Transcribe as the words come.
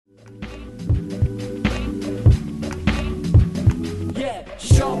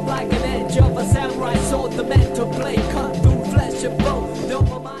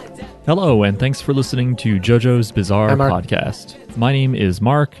Hello, and thanks for listening to JoJo's Bizarre Podcast. My name is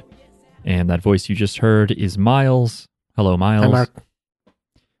Mark, and that voice you just heard is Miles. Hello, Miles. Hi, Mark.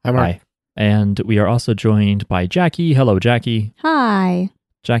 Hi, Mark. Hi. And we are also joined by Jackie. Hello, Jackie. Hi.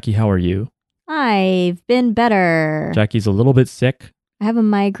 Jackie, how are you? I've been better. Jackie's a little bit sick, I have a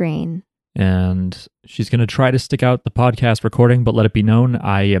migraine. and she's going to try to stick out the podcast recording, but let it be known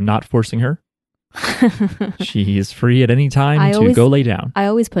I am not forcing her. She is free at any time to go lay down. I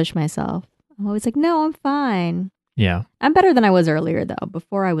always push myself. I'm always like, no, I'm fine. Yeah. I'm better than I was earlier, though.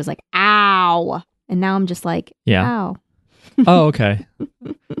 Before I was like, ow. And now I'm just like, Yeah. ow. Oh, okay.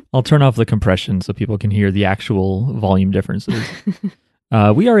 I'll turn off the compression so people can hear the actual volume differences.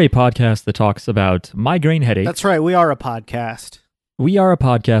 We are a podcast that talks about migraine headache. That's right. We are a podcast. We are a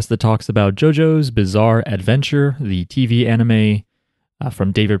podcast that talks about JoJo's Bizarre Adventure, the TV anime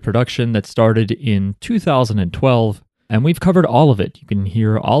from David Production that started in 2012. And we've covered all of it. You can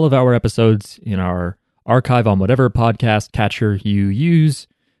hear all of our episodes in our archive on whatever podcast catcher you use.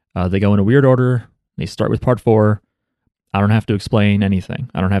 They go in a weird order. They start with part 4. I don't have to explain anything.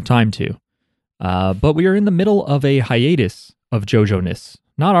 I don't have time to. But we are in the middle of a hiatus of JoJo-ness.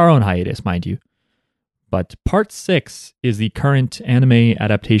 Not our own hiatus, mind you. But part 6 is the current anime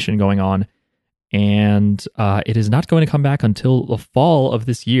adaptation going on. And it is not going to come back until the fall of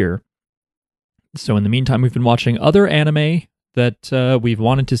this year. So in the meantime, we've been watching other anime that we've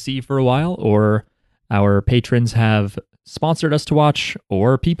wanted to see for a while, or our patrons have sponsored us to watch,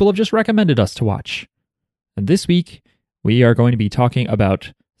 or people have just recommended us to watch. And this week, we are going to be talking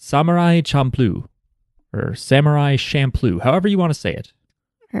about Samurai Champloo, or Samurai Champloo, however you want to say it.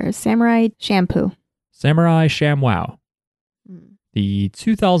 Or Samurai Shampoo. Samurai ShamWow. The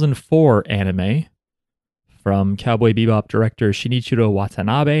 2004 anime from Cowboy Bebop director Shinichiro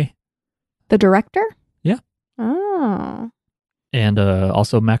Watanabe. The director? Yeah. Oh. And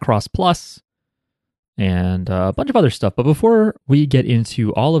also Macross Plus, and a bunch of other stuff. But before we get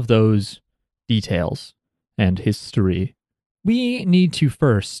into all of those details and history, we need to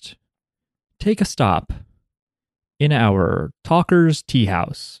first take a stop in our Talker's Tea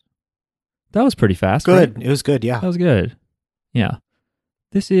House. That was pretty fast. Good. Right? It was good, yeah. That was good. Yeah.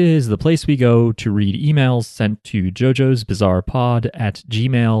 This is the place we go to read emails sent to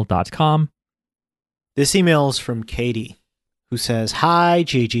jojosbizarrepod@gmail.com. This email is from Katie, who says, Hi,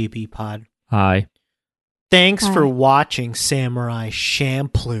 JJB Pod. Hi. Thanks Hi. for watching Samurai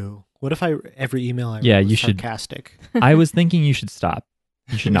Champloo. What if every email I Yeah, wrote you was should- sarcastic? I was thinking you should stop.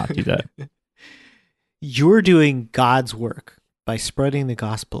 You should not do that. You're doing God's work by spreading the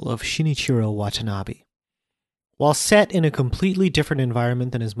gospel of Shinichiro Watanabe. While set in a completely different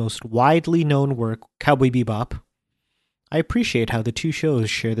environment than his most widely known work, Cowboy Bebop, I appreciate how the two shows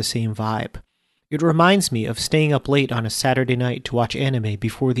share the same vibe. It reminds me of staying up late on a Saturday night to watch anime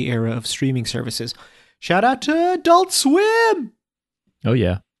before the era of streaming services. Shout out to Adult Swim! Oh,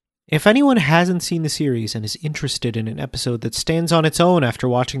 yeah. If anyone hasn't seen the series and is interested in an episode that stands on its own after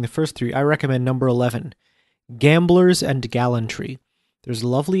watching the first 3, I recommend number 11, Gamblers and Gallantry. There's a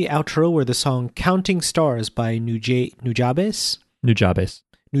lovely outro where the song Counting Stars by Nujabes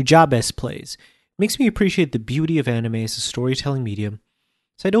plays. It makes me appreciate the beauty of anime as a storytelling medium,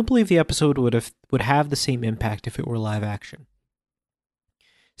 so I don't believe the episode would have the same impact if it were live action.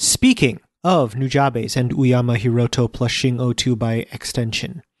 Speaking of Nujabes and Uyama Hiroto plus Shin O2 by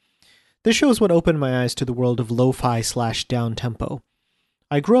extension, this show is what opened my eyes to the world of lo-fi / down-tempo.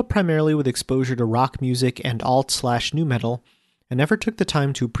 I grew up primarily with exposure to rock music and alt/nu metal, and never took the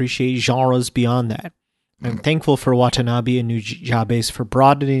time to appreciate genres beyond that. I'm thankful for Watanabe and Nujabes for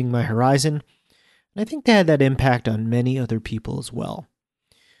broadening my horizon, and I think they had that impact on many other people as well.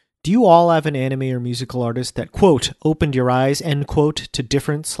 Do you all have an anime or musical artist that, quote, opened your eyes, end quote, to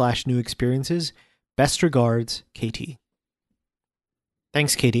different / new experiences? Best regards, Katie.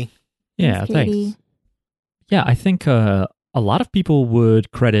 Thanks, Katie. Yeah, Katie. thanks. Yeah, I think a lot of people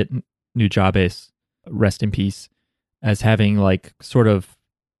would credit Nujabes, rest in peace, as having like sort of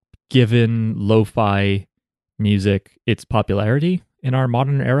given lo-fi music its popularity in our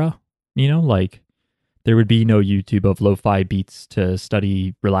modern era. You know, like there would be no YouTube of lo-fi beats to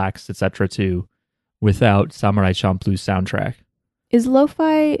study, relax, etc. to without Samurai Champloo's soundtrack. Is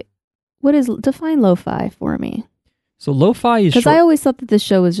lo-fi... Define lo-fi for me. So lo-fi is Because I always thought that this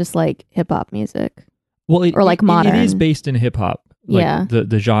show was just like hip-hop music. Well, or like modern. It is based in hip-hop, like Yeah.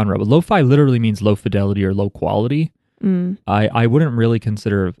 the genre. But lo-fi literally means low fidelity or low quality. I wouldn't really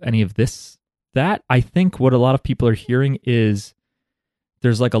consider any of this that. I think what a lot of people are hearing is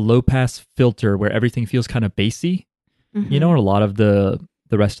there's like a low-pass filter where everything feels kind of bassy. Mm-hmm. You know, a lot of the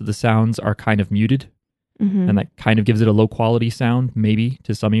the rest of the sounds are kind of muted, Mm-hmm. and that kind of gives it a low quality sound, maybe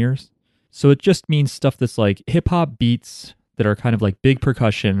to some ears. So it just means stuff that's like hip hop beats that are kind of like big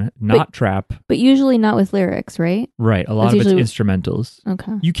percussion, not trap. But usually not with lyrics, right? Right. A lot That's of it's usually- instrumentals.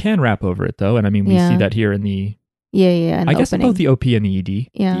 Okay. You can rap over it though, and I mean we Yeah. see that here in the Yeah. I guess in opening. both the OP and the ED.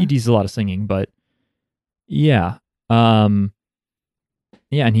 Yeah. The ED's a lot of singing, but yeah.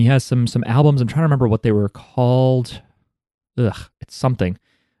 Yeah, and he has some albums. I'm trying to remember what they were called. It's something.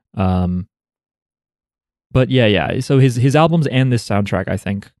 But yeah. So his albums and this soundtrack, I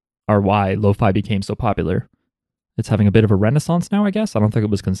think, are why lo-fi became so popular. It's having a bit of a renaissance now, I guess. I don't think it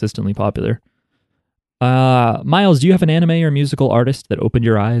was consistently popular. Miles, do you have an anime or musical artist that opened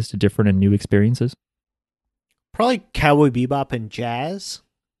your eyes to different and new experiences? Probably Cowboy Bebop and jazz.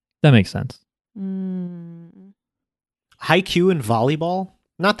 That makes sense. Haikyuu and volleyball.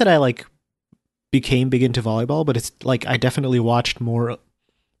 Not that I like became big into volleyball, but it's like I definitely watched more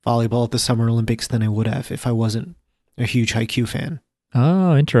volleyball at the Summer Olympics than I would have if I wasn't a huge Haikyuu fan.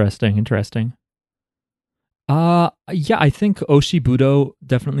 Oh, interesting. Yeah, I think Oshibudo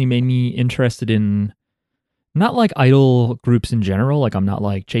definitely made me interested in not like idol groups in general. Like I'm not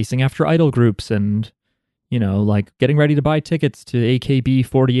like chasing after idol groups and, like getting ready to buy tickets to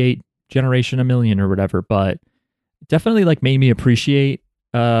AKB48 Generation a Million or whatever, but definitely like made me appreciate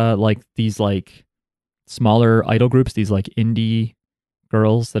like these like smaller idol groups, these like indie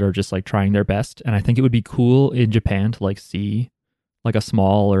girls that are just like trying their best. And I think it would be cool in Japan to like see like a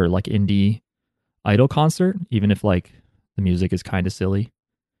small or like indie idol concert, even if like the music is kind of silly.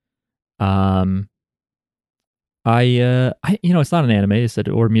 It's not an anime, I said,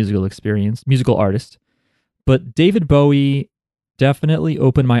 or musical artist, but David Bowie definitely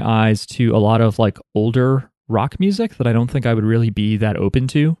opened my eyes to a lot of like older rock music that I don't think I would really be that open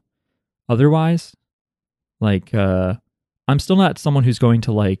to otherwise. Like, I'm still not someone who's going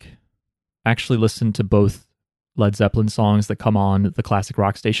to like actually listen to both Led Zeppelin songs that come on the classic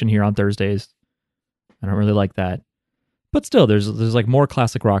rock station here on Thursdays. I don't really like that. But still, there's like more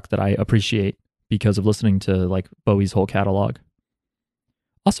classic rock that I appreciate because of listening to like Bowie's whole catalog.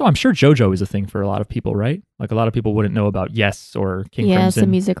 Also, I'm sure JoJo is a thing for a lot of people, right? Like a lot of people wouldn't know about Yes or King Crimson.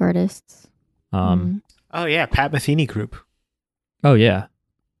 Some music artists. Oh yeah, Pat Metheny Group. Oh yeah.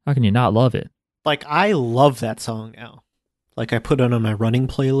 How can you not love it? Like I love that song now. Like I put it on my running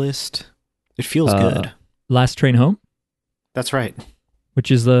playlist. It feels good. Last Train Home? That's right.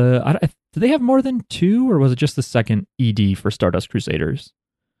 Which is did they have more than 2 or was it just the second ED for Stardust Crusaders?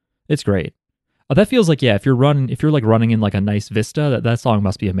 It's great. Oh, that feels like, yeah, if you're like running in like a nice vista, that song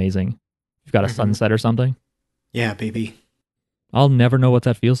must be amazing. You've got a sunset or something. Yeah, baby. I'll never know what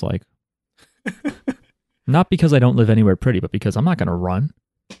that feels like. Not because I don't live anywhere pretty, but because I'm not going to run.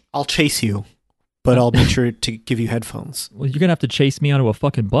 I'll chase you, but I'll make sure to give you headphones. Well, you're going to have to chase me onto a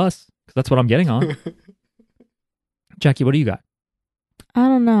fucking bus because that's what I'm getting on. Jackie, what do you got? I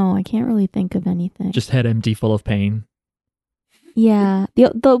don't know. I can't really think of anything. Just head empty, full of pain. Yeah.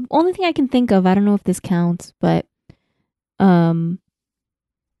 The only thing I can think of, I don't know if this counts, but the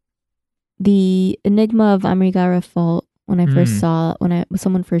Enigma of Amigara Fault, when I first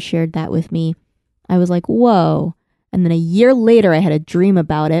someone first shared that with me, I was like, whoa. And then a year later I had a dream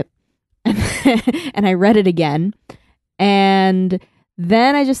about it and I read it again. And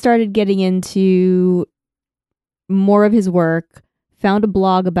then I just started getting into more of his work, found a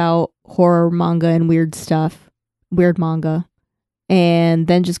blog about horror manga and weird manga, and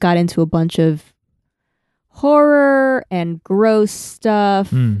then just got into a bunch of horror and gross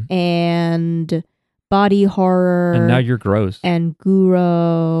stuff and body horror. And now you're gross. And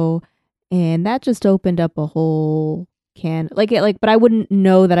Guro. And that just opened up a whole can. But I wouldn't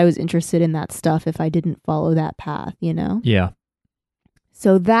know that I was interested in that stuff if I didn't follow that path, Yeah.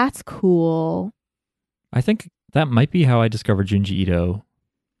 So that's cool. I think that might be how I discovered Junji Ito.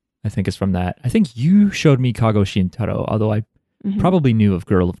 I think is from that. I think you showed me Kago Shintaro, although I probably knew of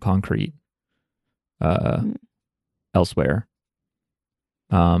Girl of Concrete elsewhere.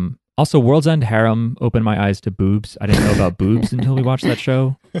 Also, World's End Harem opened my eyes to boobs. I didn't know about boobs until we watched that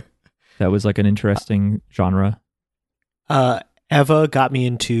show. That was like an interesting genre. Eva got me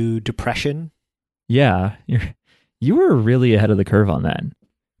into depression. Yeah, you were really ahead of the curve on that.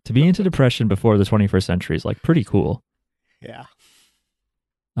 To be into depression before the 21st century is like pretty cool. Yeah.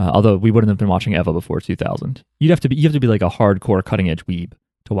 Although we wouldn't have been watching Eva before 2000. You have to be like a hardcore cutting edge weeb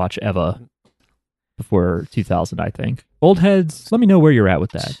to watch Eva before 2000, I think. Old heads, let me know where you're at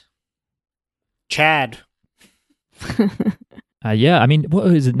with that. Chad. Yeah, I mean, what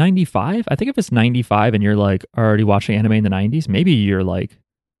is it, 95? I think if it's 95 and you're like already watching anime in the 90s, maybe you're like,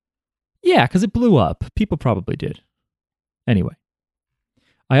 yeah, because it blew up. People probably did. Anyway.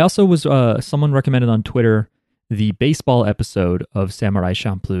 I also was, someone recommended on Twitter the baseball episode of Samurai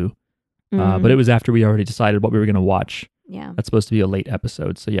Champloo, but it was after we already decided what we were going to watch. Yeah. That's supposed to be a late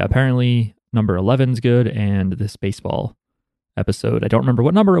episode. So yeah, apparently number 11's good, and this baseball episode, I don't remember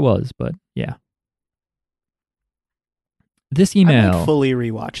what number it was, but yeah. This I email, might fully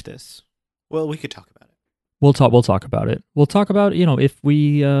rewatch this. Well, we could talk about it. we'll talk about it. We'll talk about, if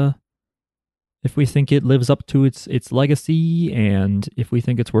we think it lives up to its legacy, and if we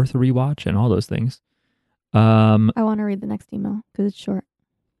think it's worth a rewatch, and all those things. I want to read the next email because it's short.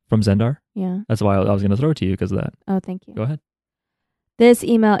 From Zendar. Yeah. That's why I was going to throw it to you because of that. Oh, thank you. Go ahead. This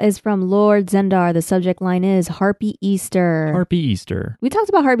email is from Lord Zendar. The subject line is Harpy Easter. Harpy Easter. We talked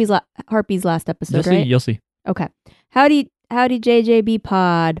about harpies last episode, right? You'll see. Okay. Howdy JJB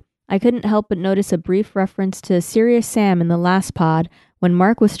pod. I couldn't help but notice a brief reference to Serious Sam in the last pod when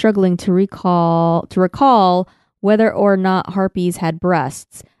Mark was struggling to recall whether or not harpies had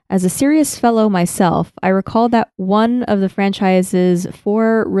breasts. As a serious fellow myself, I recall that one of the franchise's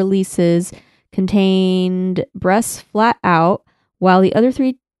 4 releases contained breasts flat out, while the other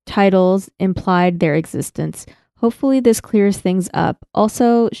 3 titles implied their existence. Hopefully this clears things up.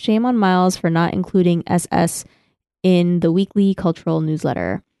 Also, shame on Miles for not including SS in the weekly cultural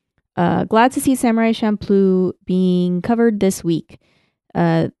newsletter. Glad to see Samurai Champloo being covered this week.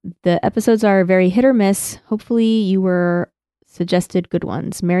 The episodes are very hit or miss. Hopefully you were suggested good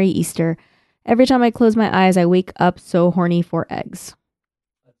ones. Merry Easter. Every time I close my eyes, I wake up so horny for eggs.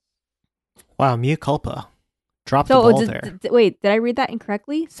 Wow, mea culpa. Drop the ball there. Wait, did I read that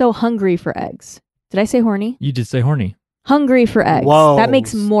incorrectly? So hungry for eggs. Did I say horny? You did say horny. Hungry for eggs. Whoa. That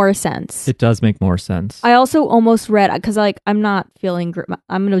makes more sense. It does make more sense. I also almost read, because I'm not feeling,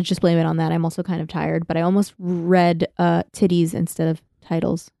 I'm going to just blame it on that. I'm also kind of tired, but I almost read titties instead of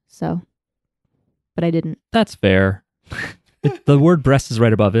titles. So, but I didn't. That's fair. The word breast is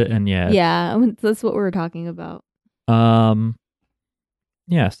right above it, and yeah. Yeah, that's what we were talking about. Yeah,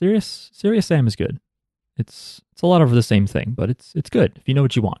 Serious Sam is good. It's a lot of the same thing, but it's good if you know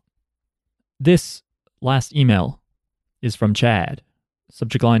what you want. This last email is from Chad.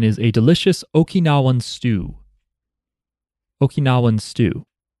 Subject line is a delicious Okinawan stew. Okinawan stew.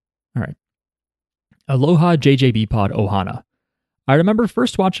 All right. Aloha JJB Pod Ohana. I remember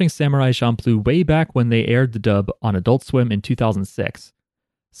first watching Samurai Champloo way back when they aired the dub on Adult Swim in 2006.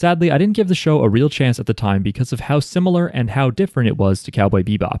 Sadly, I didn't give the show a real chance at the time because of how similar and how different it was to Cowboy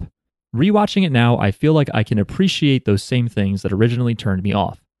Bebop. Rewatching it now, I feel like I can appreciate those same things that originally turned me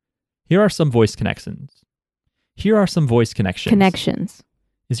off. Here are some voice connections. Connections.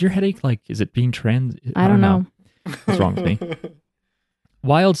 Is your headache is it being I don't know. What's wrong with me?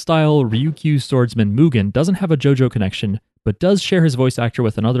 Wild Style Ryukyu swordsman Mugen doesn't have a JoJo connection, but does share his voice actor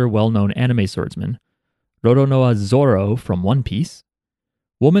with another well-known anime swordsman, Roronoa Zoro from One Piece.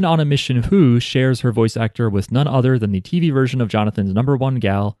 Woman on a Mission Who shares her voice actor with none other than the TV version of Jonathan's number one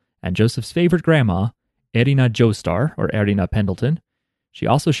gal and Joseph's favorite grandma, Erina Joestar, or Erina Pendleton. She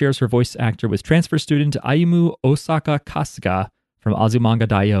also shares her voice actor with transfer student Ayumu Osaka Kasuga from Azumanga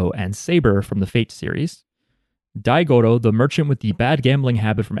Daioh and Saber from the Fate series. Daigoro, the merchant with the bad gambling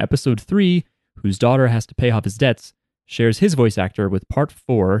habit from episode 3, whose daughter has to pay off his debts, shares his voice actor with Part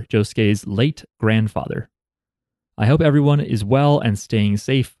 4, Josuke's late grandfather. I hope everyone is well and staying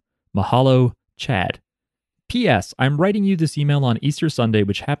safe. Mahalo, Chad. P.S. I'm writing you this email on Easter Sunday,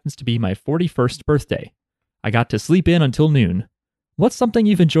 which happens to be my 41st birthday. I got to sleep in until noon. What's something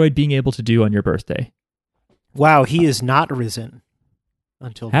you've enjoyed being able to do on your birthday? Wow, he is not risen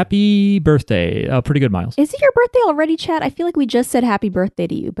until Happy birthday. Pretty good, Miles. Is it your birthday already, Chad? I feel like we just said happy birthday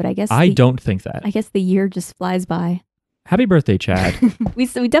to you, but I guess I don't think that. I guess the year just flies by. Happy birthday, Chad. we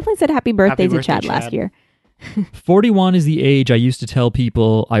definitely said happy birthday to Chad last year. 41 is the age I used to tell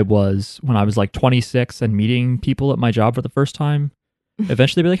people I was when I was like 26 and meeting people at my job for the first time.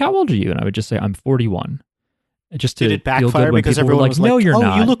 Eventually, they'd be like, "How old are you?" And I would just say, "I'm 41." Just to Did it feel backfire good when because people everyone were like, was "No, like, you're oh,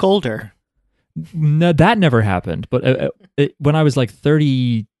 not." you look older. No, that never happened. But when I was like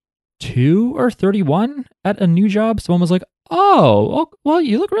 32 or 31 at a new job, someone was like, "Oh, well,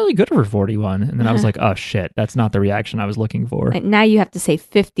 you look really good for 41." And then I was like, "Oh shit, that's not the reaction I was looking for." Now you have to say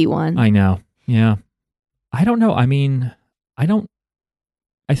 51. I know. Yeah. I don't know. I mean, I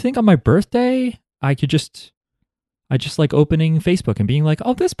think on my birthday, I just like opening Facebook and being like,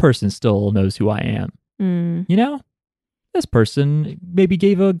 "Oh, this person still knows who I am." You know? This person maybe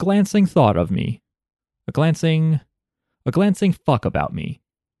gave a glancing thought of me. A glancing fuck about me.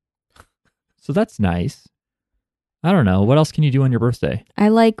 So that's nice. I don't know. What else can you do on your birthday? I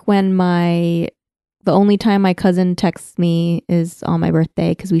like when the only time my cousin texts me is on my birthday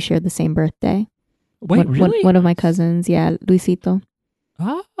because we share the same birthday. Wait, really? One of my cousins, yeah, Luisito.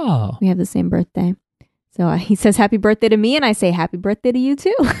 Oh. We have the same birthday. So he says happy birthday to me, and I say happy birthday to you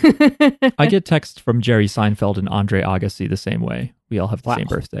too. I get texts from Jerry Seinfeld and Andre Agassi the same way. We all have the Wow. same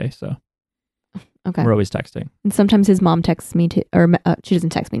birthday, so Okay. we're always texting. And sometimes his mom texts me too, or she doesn't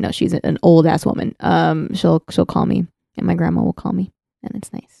text me. No, she's an old ass woman. She'll call me, and my grandma will call me, and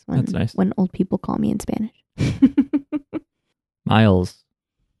it's nice. That's nice. When old people call me in Spanish. Miles.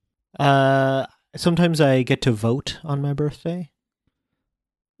 Sometimes I get to vote on my birthday.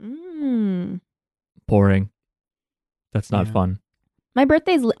 Boring. That's not Yeah. fun. My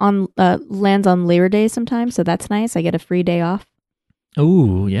birthday's lands on Labor Day sometimes, so that's nice. I get a free day off.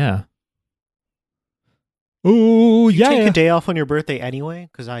 Ooh, yeah. Ooh, You yeah. take a day off on your birthday anyway?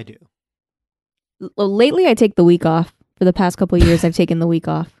 Because I do. Lately, I take the week off. For the past couple of years, I've taken the week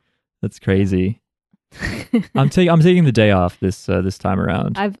off. That's crazy. I'm taking the day off this time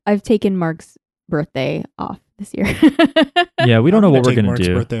around. I've taken Mark's birthday off this year. Yeah, we don't know what we're gonna Mark's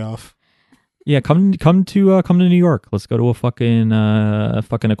do. birthday off. Yeah, come to New York. Let's go to a fucking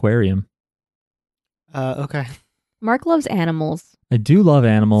aquarium. Okay. Mark loves animals. I do love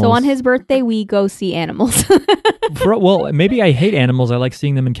animals. So on his birthday, we go see animals. Well, maybe I hate animals. I like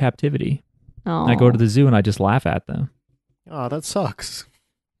seeing them in captivity. Oh. I go to the zoo and I just laugh at them. Oh, that sucks.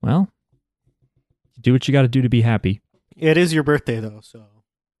 Well, do what you got to do to be happy. It is your birthday though, so.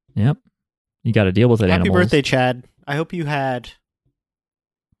 Yep. You got to deal with it. Happy animals. birthday, Chad. I hope you had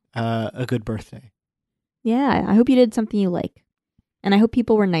a good birthday. Yeah, I hope you did something you like. And I hope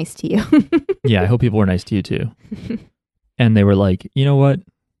people were nice to you. Yeah, I hope people were nice to you too. And they were like, you know what?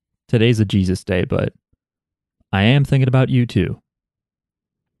 Today's a Jesus day, but I am thinking about you too.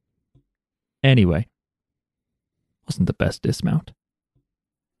 Anyway, wasn't the best dismount.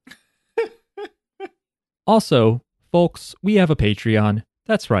 Also, folks, we have a Patreon.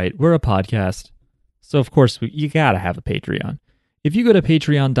 That's right, we're a podcast. So of course, you gotta have a Patreon. If you go to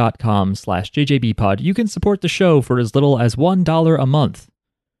patreon.com/jjbpod, you can support the show for as little as $1 a month.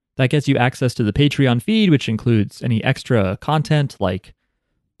 That gets you access to the Patreon feed, which includes any extra content like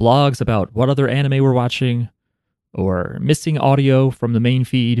blogs about what other anime we're watching, or missing audio from the main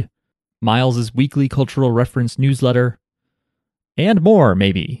feed, Miles' weekly cultural reference newsletter, and more,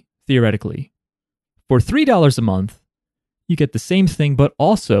 maybe, theoretically. For $3 a month, you get the same thing, but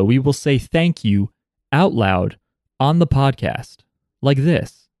also we will say thank you out loud on the podcast, like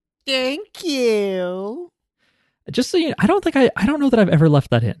this. Thank you. Just so you, I don't know that I've ever left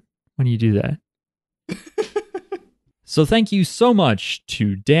that in when you do that. So thank you so much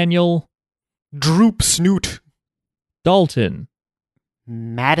to Daniel, Droop Snoot. Dalton,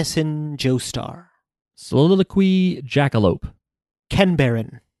 Madison Joestar. Soliloquy Jackalope, Ken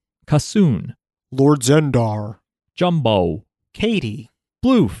Barron. Kasoon, Lord Zendar. Jumbo, Katie.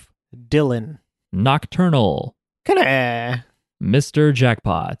 Bloof, Dylan. Nocturnal, Kinda. Mr.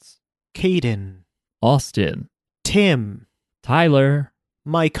 Jackpots, Caden. Austin, Tim. Tyler,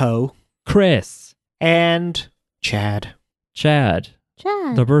 Maiko. Chris, And Chad. Chad,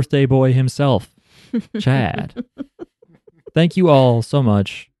 Chad. the birthday boy himself, Chad. Thank you all so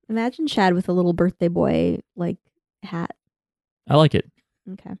much. Imagine Chad with a little birthday boy like hat. I like it.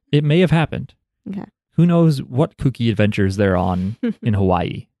 Okay. It may have happened. Okay. Who knows what kooky adventures they're on in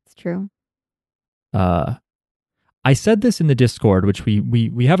Hawaii. It's true. I said this in the Discord, which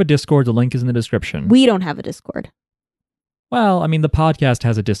we have a Discord. The link is in the description. We don't have a Discord. Well, I mean, the podcast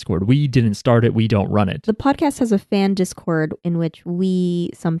has a Discord. We didn't start it. We don't run it. The podcast has a fan Discord in which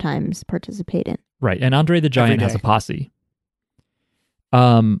we sometimes participate in. Right. And Andre the Giant Every has day. a posse.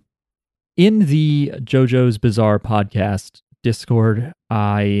 In the JoJo's Bizarre podcast Discord,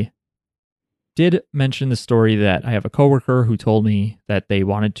 I did mention the story that I have a coworker who told me that they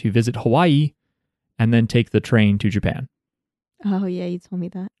wanted to visit Hawaii and then take the train to Japan. Oh, yeah, you told me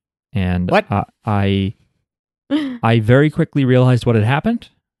that. And What? I very quickly realized what had happened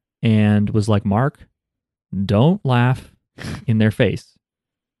and was like, Mark, don't laugh in their face.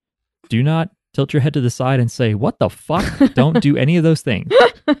 Do not tilt your head to the side and say, what the fuck? Don't do any of those things.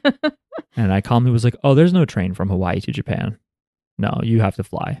 And I calmly was like, oh, there's no train from Hawaii to Japan. No, you have to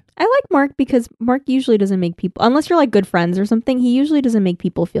fly. I like Mark because Mark usually doesn't make people, unless you're like good friends or something, he usually doesn't make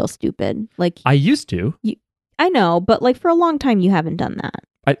people feel stupid. Like, I used to. I know, but like for a long time, you haven't done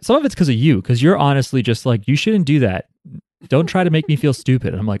that. Some of it's because of you, because you're honestly just like, you shouldn't do that. Don't try to make me feel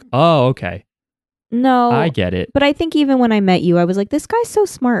stupid. And I'm like, oh, okay. No. I get it. But I think even when I met you, I was like, this guy's so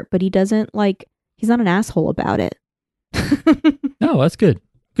smart, but he doesn't like, he's not an asshole about it. No, that's good.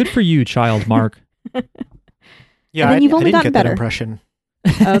 Good for you, child Mark. Yeah, And then you've I only didn't gotten get that better. impression.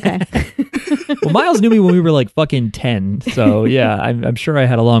 Okay. Well, Miles knew me when we were like fucking 10. So yeah, I'm sure I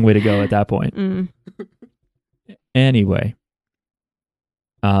had a long way to go at that point. Mm. Anyway,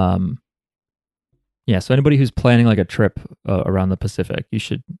 Yeah, so anybody who's planning like a trip around the Pacific, you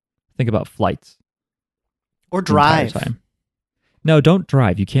should think about flights. Or the entire drive. time. No, don't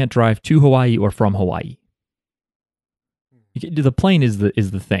drive. You can't drive to Hawaii or from Hawaii. The plane is the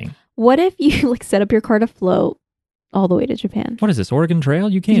thing. What if you like set up your car to float all the way to Japan? What is this, Oregon Trail?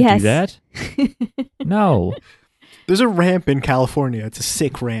 You can't Yes. do that. No. There's a ramp in California. It's a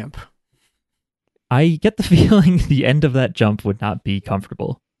sick ramp. I get the feeling the end of that jump would not be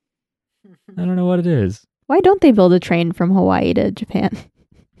comfortable. I don't know what it is. Why don't they build a train from Hawaii to Japan?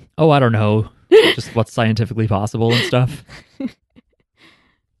 Oh, I don't know. Just what's scientifically possible and stuff.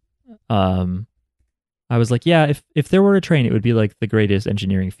 I was like, yeah, if there were a train, it would be like the greatest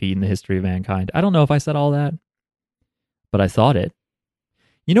engineering feat in the history of mankind. I don't know if I said all that, but I thought it.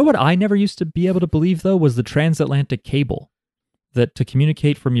 You know what I never used to be able to believe, though, was the transatlantic cable. That to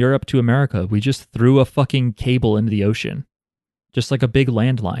communicate from Europe to America, we just threw a fucking cable into the ocean. Just like a big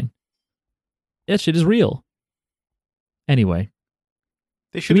landline. That shit is real. Anyway.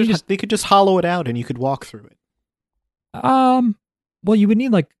 They could just hollow it out and you could walk through it. Well, you would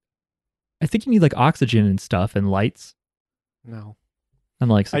need I think you need oxygen and stuff and lights No. and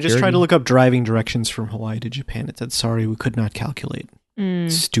security. I just tried to look up driving directions from Hawaii to Japan. It said, sorry, we could not calculate.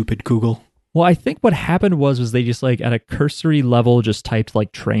 Stupid Google. Well, I think what happened was they just at a cursory level just typed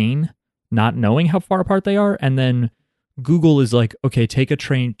train, not knowing how far apart they are, and then Google is like, okay, take a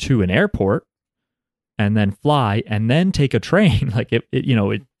train to an airport and then fly and then take a train.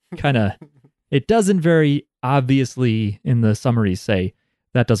 It kind of it doesn't very obviously in the summaries say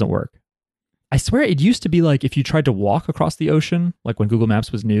that doesn't work. I swear it used to be if you tried to walk across the ocean, like when Google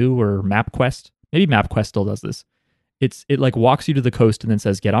Maps was new, or MapQuest. Maybe MapQuest still does this. It walks you to the coast and then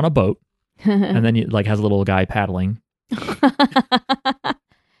says get on a boat, and then it has a little guy paddling.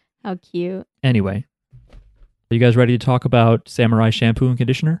 How cute. Anyway, are you guys ready to talk about Samurai shampoo and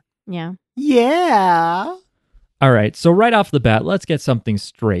conditioner? Yeah. Yeah. All right, so right off the bat, let's get something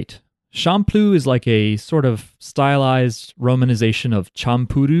straight. Shampoo is a sort of stylized romanization of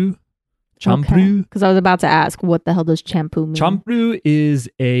champuru. Champuru. Because I was about to ask, what the hell does champoo mean? Champuru is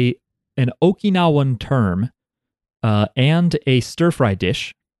an Okinawan term and a stir-fry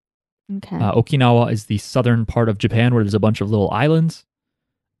dish. Okay. Okinawa is the southern part of Japan where there's a bunch of little islands.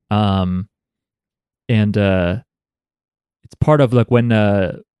 And it's part of when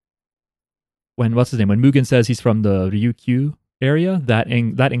what's his name? When Mugen says he's from the Ryukyu area, that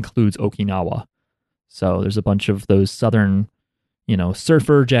includes Okinawa. So there's a bunch of those southern,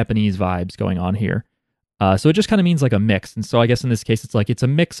 surfer Japanese vibes going on here. So it just kind of means a mix. And so I guess in this case, it's a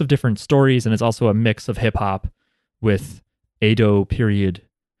mix of different stories, and it's also a mix of hip hop with Edo period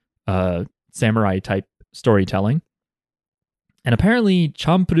samurai type storytelling. And apparently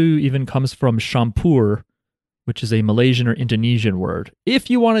champuru even comes from champur, which is a Malaysian or Indonesian word. If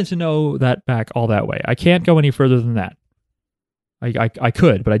you wanted to know that back all that way, I can't go any further than that. I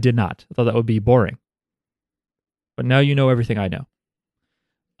could, but I did not. I thought that would be boring. But now you know everything I know.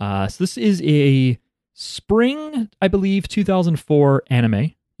 So this is a spring, I believe, 2004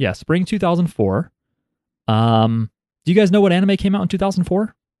 anime. Yeah, spring 2004. Do you guys know what anime came out in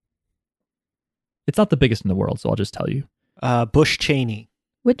 2004? It's not the biggest in the world, so I'll just tell you. Bush Cheney.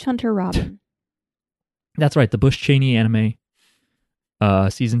 Witch Hunter Robin. That's right, the Bush Cheney anime,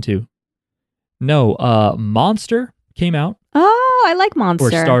 season 2. No, Monster came out. Oh, I like Monster.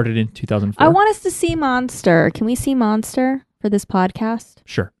 Or started in 2004. I want us to see Monster. Can we see Monster for this podcast?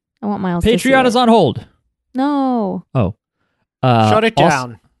 Sure. I want Miles to see Patreon it. is on hold. No. Oh. Shut it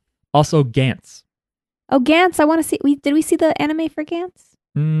down. Also Gantz. Oh, Gantz. I want to see. Did we see the anime for Gantz?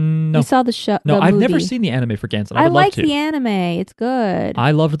 No. You saw the show. No, the I've movie. never seen the anime for Gantz, and I I would like love to. the anime. It's good.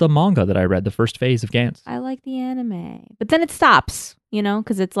 I loved the manga that I read, the first phase of Gantz. I like the anime. But then it stops,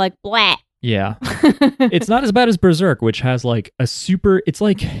 because it's blah. Yeah. It's not as bad as Berserk, which has a super... It's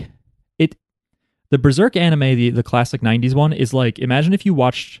the Berserk anime, the classic 90s one, is imagine if you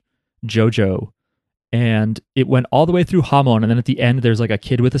watched JoJo and it went all the way through Hamon, and then at the end there's a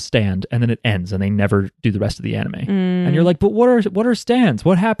kid with a stand, and then it ends, and they never do the rest of the anime. And you're but what are stands?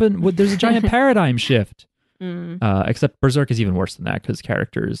 What happened? There's a giant paradigm shift. Except Berserk is even worse than that, because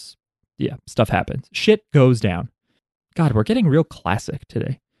characters, stuff happens. Shit goes down. God, we're getting real classic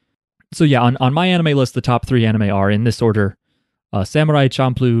today. So yeah, on my anime list, the top 3 anime are in this order: Samurai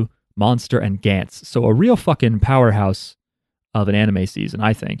Champloo, Monster, and Gantz. So a real fucking powerhouse of an anime season,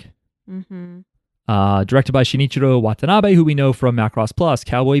 I think. Mm-hmm. Directed by Shinichiro Watanabe, who we know from Macross Plus,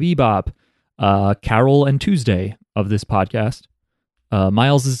 Cowboy Bebop, Carol and Tuesday of this podcast.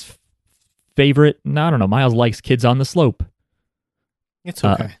 Miles's favorite, I don't know, Miles likes Kids on the Slope. It's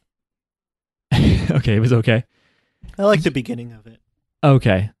okay. Okay, it was okay. I like the beginning of it.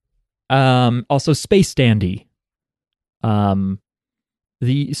 Okay. Also, Space Dandy.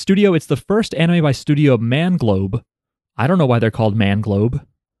 The studio, it's the first anime by Studio Manglobe. I don't know why they're called Manglobe.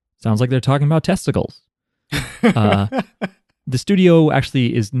 Sounds like they're talking about testicles. The studio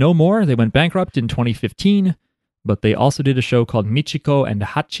actually is no more. They went bankrupt in 2015, but they also did a show called Michiko and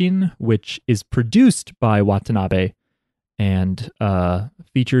Hatchin, which is produced by Watanabe and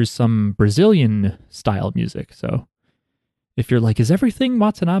features some Brazilian style music. So if you're like, is everything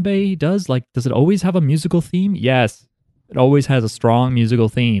Watanabe does, like, does it always have a musical theme? Yes, it always has a strong musical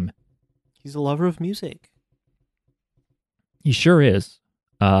theme. He's a lover of music. He sure is.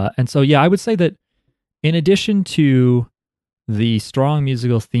 And so, yeah, I would say that in addition to the strong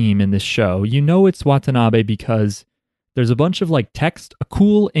musical theme in this show, you know it's Watanabe because there's a bunch of like text, a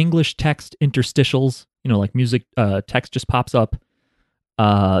cool English text interstitials, like music text just pops up.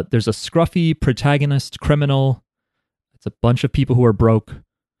 There's a scruffy protagonist criminal. It's a bunch of people who are broke.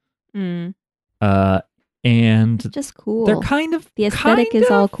 And just cool. They're kind of the aesthetic is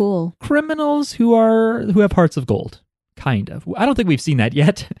all cool. Criminals who have hearts of gold. Kind of. I don't think we've seen that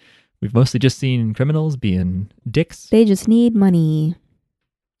yet. We've mostly just seen criminals being dicks. They just need money.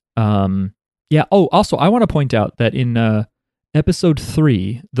 Yeah. Oh, also, I want to point out that in episode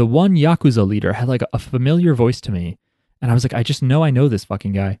 3, the one Yakuza leader had like a familiar voice to me. And I was like, I know this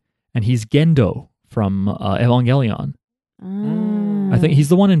fucking guy. And he's Gendo from Evangelion. I think he's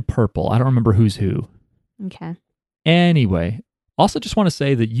the one in purple. I don't remember who's who. Okay. Anyway, also just want to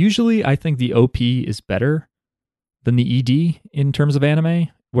say that usually I think the OP is better than the ED in terms of anime.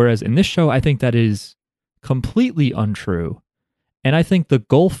 Whereas in this show, I think that is completely untrue. And I think the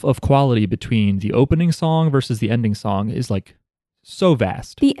gulf of quality between the opening song versus the ending song is like so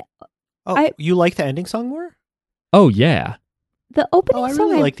vast. You like the ending song more? Oh, yeah. The opening I song.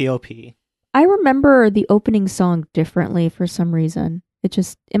 really like the OP. I remember the opening song differently for some reason. It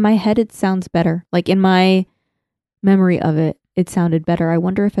just, in my head, it sounds better. Like in my memory of it, it sounded better. I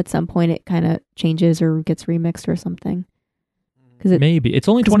wonder if at some point it kind of changes or gets remixed or something. Maybe. It's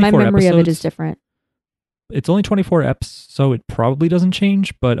only 24 episodes. My memory episodes. of it is different. It's only 24 eps, so it probably doesn't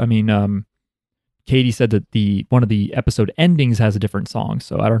change. But I mean, Katie said that one of the episode endings has a different song.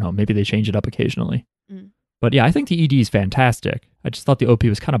 So I don't know. Maybe they change it up occasionally. But yeah, I think the ED is fantastic. I just thought the OP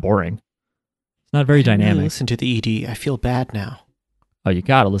was kind of boring. It's not very dynamic. Really listen to the ED. I feel bad now. Oh, you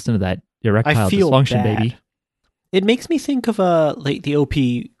gotta listen to that erectile dysfunction, bad. baby. It makes me think of like the OP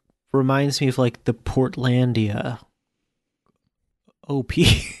reminds me of like the Portlandia OP.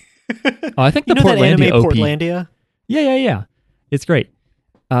 Oh, I think the that Portlandia anime OP. Portlandia? Yeah. It's great.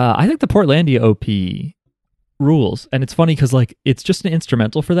 I think the Portlandia OP rules, and it's funny because like it's just an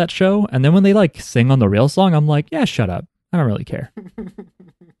instrumental for that show, and then when they like sing on the real song, I'm like, yeah, shut up. I don't really care.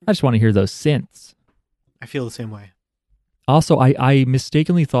 I just want to hear those synths. I feel the same way. Also, I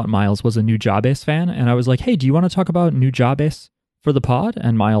mistakenly thought Miles was a Nujabes fan, and I was like, hey, do you want to talk about Nujabes for the pod?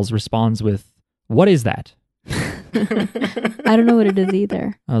 And Miles responds with, what is that? I don't know what it is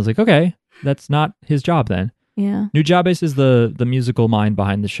either. I was like, okay, that's not his job then. Yeah. Nujabes is the musical mind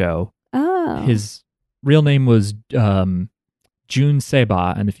behind the show. Oh. His real name was Jun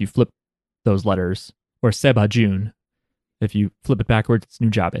Seba, and if you flip those letters, or Seba Jun, if you flip it backwards, it's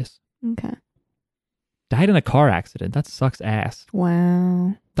Nujabes. Okay. Died in a car accident. That sucks ass.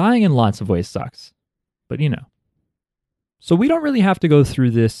 Wow. Dying in lots of ways sucks. But So we don't really have to go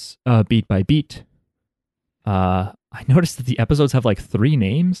through this beat by beat. I noticed that the episodes have like 3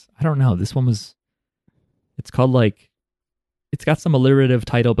 names. I don't know. This one it's called like, it's got some alliterative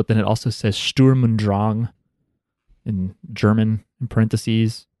title, but then it also says Sturm und Drang in German in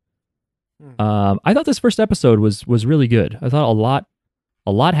parentheses. I thought this first episode was really good. I thought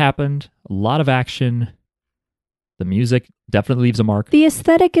a lot happened, a lot of action. The music definitely leaves a mark. The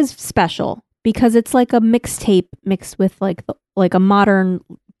aesthetic is special because it's like a mixtape mixed with like a modern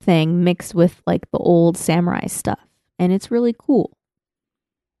thing mixed with like the old samurai stuff, and it's really cool.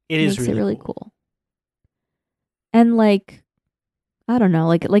 It makes it really cool. And like, I don't know,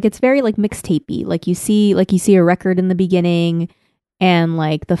 like it's very like mixtapey. Like you see a record in the beginning, and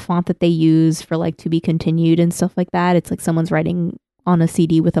like the font that they use for like to be continued and stuff like that. It's like someone's writing on a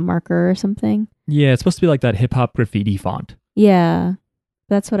CD with a marker or something. Yeah, it's supposed to be like that hip hop graffiti font. Yeah,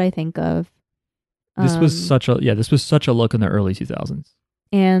 that's what I think of. This was such a look in the early 2000s.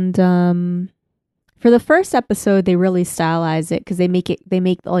 And for the first episode, they really stylize it because they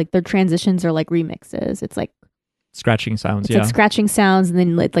make like their transitions are like remixes. It's like scratching sounds. It's like scratching sounds, and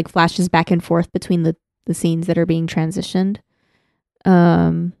then it like flashes back and forth between the scenes that are being transitioned.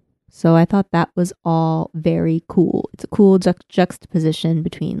 So I thought that was all very cool. It's a cool juxtaposition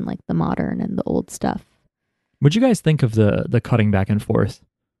between like the modern and the old stuff. What'd you guys think of the cutting back and forth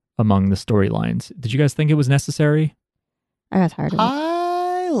among the storylines? Did you guys think it was necessary? I got tired of it.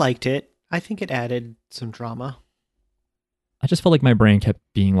 I liked it. I think it added some drama. I just felt like my brain kept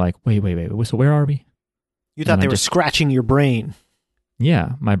being like, wait, so where are we? You thought And I they were just- scratching your brain.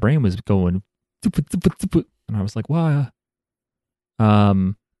 Yeah, my brain was going, and I was like, why?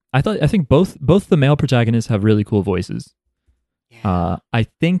 I think both the male protagonists have really cool voices. I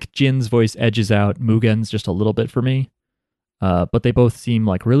think Jin's voice edges out Mugen's just a little bit for me, but they both seem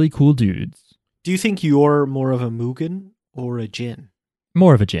like really cool dudes. Do you think you're more of a Mugen or a Jin?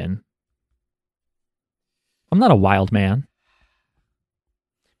 More of a Jin. I'm not a wild man.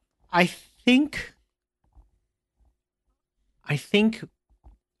 I think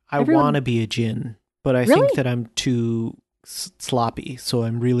I Everyone- want to be a Jin, but I Really? think that I'm too sloppy, so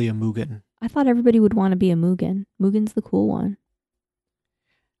I'm really a Mugen. I thought everybody would want to be a Mugen. Mugen's the cool one.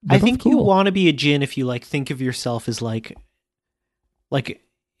 They're I both think you cool. want to be a Jin if you like think of yourself as like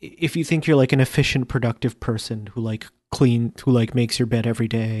if you think you're like an efficient, productive person who like makes your bed every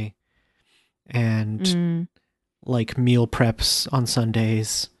day and Mm. like meal preps on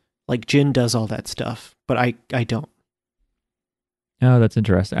Sundays. Like Jin does all that stuff, but I don't. Oh, that's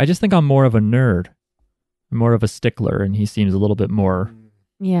interesting. I just think I'm more of a nerd. I'm more of a stickler, and he seems a little bit more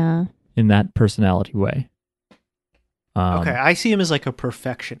Yeah. in that personality way. Okay, I see him as like a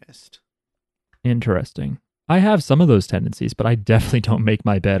perfectionist. Interesting. I have some of those tendencies, but I definitely don't make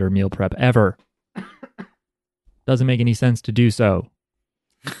my bed or meal prep ever. Doesn't make any sense to do so.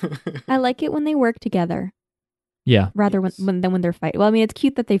 I like it when they work together Yeah. rather Yes. than when they're fight. Well, I mean, it's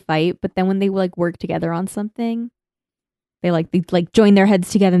cute that they fight, but then when they like work together on something, they join their heads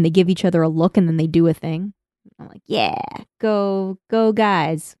together and they give each other a look and then they do a thing. I'm like, yeah, go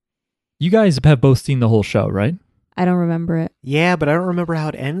guys. You guys have both seen the whole show, right? I don't remember it. Yeah, but I don't remember how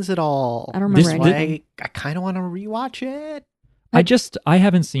it ends at all. I don't remember That's why anything. I kind of want to rewatch it. I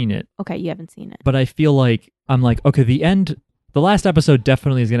haven't seen it, Okay, you haven't seen it. but I feel like I'm like, okay, the last episode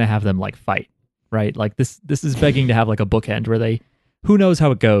definitely is going to have them like fight, right? Like this is begging to have like a bookend where who knows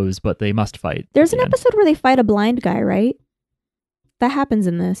how it goes, but they must fight. There's at an the end. episode where they fight a blind guy, right? That happens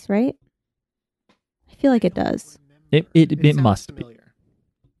in this, right? I feel like it does. It sounds must be. familiar.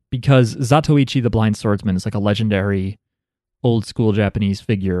 Because Zatoichi the Blind Swordsman is like a legendary old school Japanese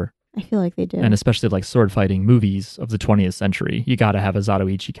figure, I feel like they do. and especially like sword fighting movies of the 20th century, you got to have a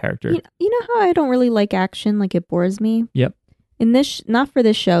Zatoichi character. You know how I don't really like action, like it bores me? Yep. In this not for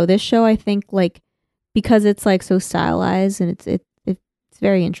this show. This show I think like because it's like so stylized and it's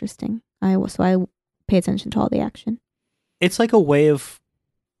very interesting. I pay attention to all the action. It's like a way of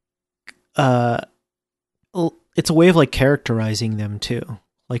it's a way of like characterizing them too.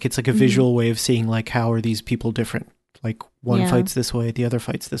 Like it's like a Mhm. visual way of seeing like how are these people different? Like one Yeah. fights this way, the other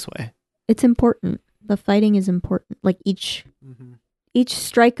fights this way. It's important. The fighting is important. Like each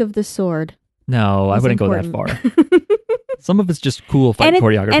strike of the sword. No, I is wouldn't go that far. important. Some of it's just cool fight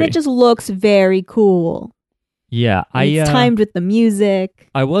choreography. and it just looks very cool. yeah, And it's timed with the music.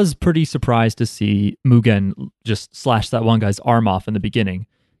 I was pretty surprised to see Mugen just slash that one guy's arm off in the beginning,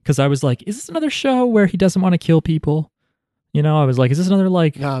 because I was like, is this another show where he doesn't want to kill people? You know, I was like, is this another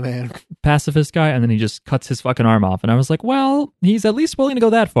like Nah, man. pacifist guy? And then he just cuts his fucking arm off, and I was like, well, he's at least willing to go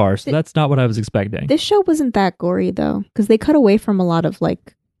that far, so that's not what I was expecting. This show wasn't that gory though, because they cut away from a lot of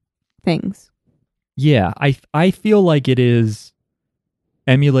like things. Yeah, I feel like it is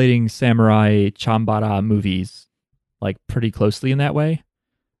emulating samurai chambara movies like pretty closely in that way,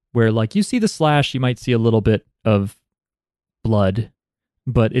 where like you see the slash, you might see a little bit of blood,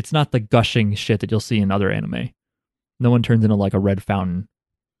 but it's not the gushing shit that you'll see in other anime. No one turns into like a red fountain.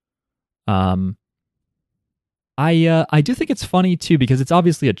 I do think it's funny too, because it's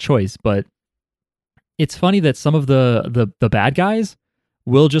obviously a choice, but it's funny that some of the bad guys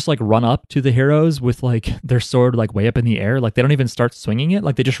will just like run up to the heroes with like their sword like way up in the air. Like they don't even start swinging it.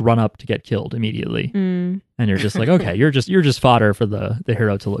 Like they just run up to get killed immediately. Mm. And you're just like, okay, you're just fodder for the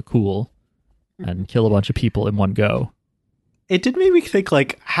hero to look cool and kill a bunch of people in one go. It did make me think,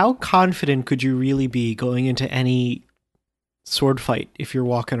 like, how confident could you really be going into any sword fight if you're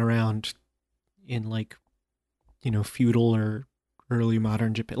walking around in, like, you know, feudal or early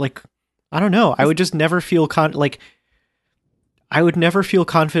modern Japan? Like, I don't know. I would just never feel I would never feel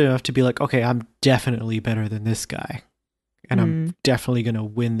confident enough to be like, okay, I'm definitely better than this guy. And I'm definitely going to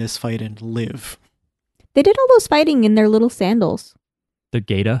win this fight and live. They did all those fighting in their little sandals. The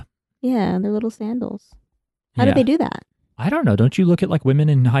Geta. Yeah, their little sandals. How Yeah. did they do that? I don't know. Don't you look at like women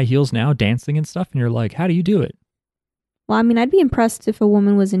in high heels now dancing and stuff, and you're like, how do you do it? Well, I mean, I'd be impressed if a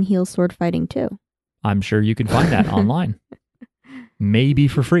woman was in heel sword fighting too. I'm sure you can find that online. Maybe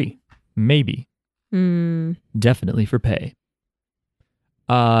for free. Maybe. Definitely for pay.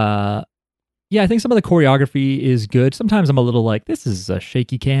 Yeah, I think some of the choreography is good. Sometimes I'm a little like, this is a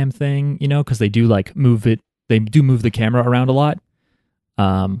shaky cam thing, you know, because they do like move it. They do move the camera around a lot.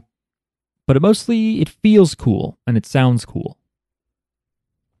 But it feels cool and it sounds cool.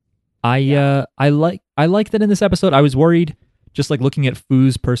 I like that in this episode. I was worried, just like looking at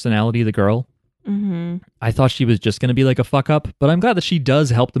Fu's personality, the girl. Mm-hmm. I thought she was just going to be like a fuck up, but I'm glad that she does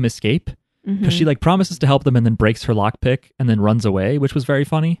help them escape, because she like promises to help them and then breaks her lockpick and then runs away, which was very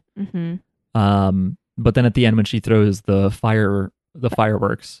funny. Mm-hmm. But then at the end when she throws the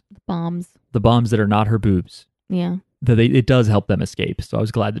fireworks, the bombs that are not her boobs, yeah, it does help them escape. So I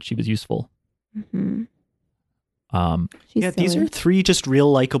was glad that she was useful. Mm-hmm. Yeah, these are three just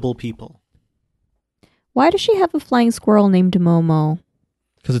real likable people. Why does she have a flying squirrel named Momo?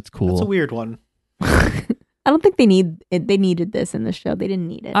 Because it's cool. That's a weird one. I don't think they needed this in the show. They didn't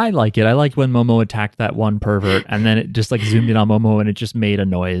need it. I like it. I like when Momo attacked that one pervert and then it just like zoomed in on Momo and it just made a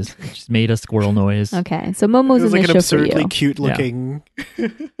noise. It just made a squirrel noise. Okay, so Momo's in like the an show absurdly for you. cute looking.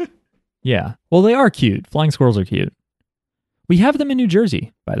 Yeah. Well, they are cute. Flying squirrels are cute. We have them in New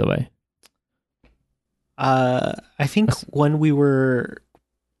Jersey, by the way. I think when we were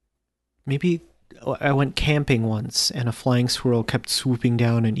I went camping once and a flying squirrel kept swooping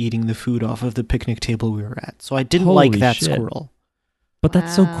down and eating the food off of the picnic table we were at. So I didn't like Holy that shit. squirrel. But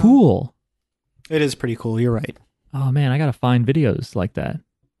that's so Wow. cool. It is pretty cool. You're right. Oh man, I gotta find videos like that.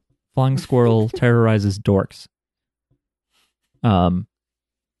 Flying squirrel terrorizes dorks.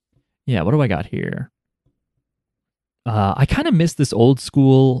 Yeah, what do I got here? I kind of miss this old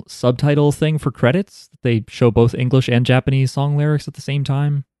school subtitle thing for credits. They show both English and Japanese song lyrics at the same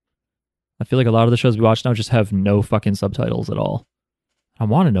time. I feel like a lot of the shows we watch now just have no fucking subtitles at all. I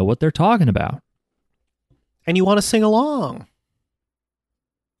want to know what they're talking about. And you want to sing along.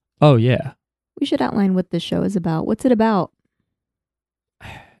 Oh yeah. We should outline what this show is about. What's it about?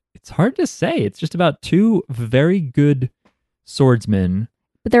 It's hard to say. It's just about two very good swordsmen.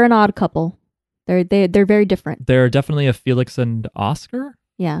 But they're an odd couple. They're very different. They're definitely a Felix and Oscar?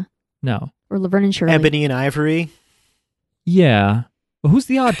 Yeah. No. Or Laverne and Shirley. Ebony and Ivory. Yeah. But who's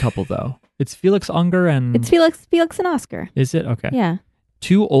the odd couple though? It's Felix Unger and... It's Felix and Oscar. Is it? Okay. Yeah.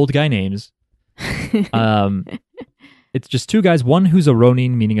 Two old guy names. It's just two guys. One who's a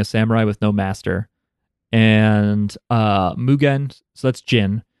Ronin, meaning a samurai with no master. And Mugen, so that's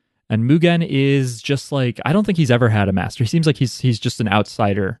Jin. And Mugen is just like, I don't think he's ever had a master. He seems like he's just an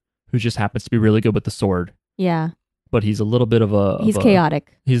outsider who just happens to be really good with the sword. Yeah. But he's a little bit of a... He's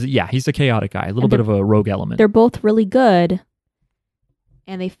chaotic. He's a chaotic guy. A little bit of a rogue element. They're both really good.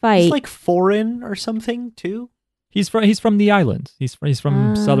 And they fight. He's like foreign or something too. He's from the islands. He's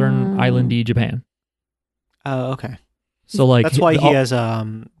from southern islandy Japan. Oh, okay. So like that's why he has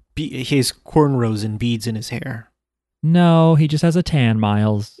cornrows and beads in his hair. No, he just has a tan,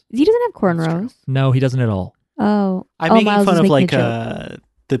 Miles. He doesn't have cornrows. No, he doesn't at all. Oh. I'm making Miles fun is of making like a joke.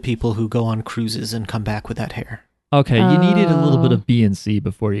 the people who go on cruises and come back with that hair. Okay, you needed a little bit Oh. of B and C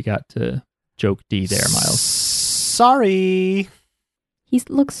before you got to joke D there, Miles. Sorry. He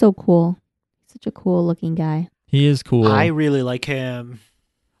looks so cool. He's such a cool looking guy. He is cool. I really like him.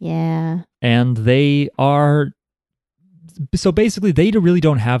 Yeah. And they are... So basically, they really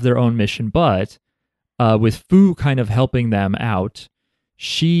don't have their own mission, but with Fu kind of helping them out,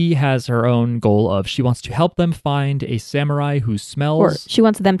 she has her own goal of she wants to help them find a samurai who Or smells... she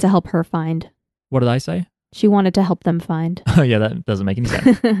wants them to help her find. What did I say? She wanted to help them find. Oh, yeah, that doesn't make any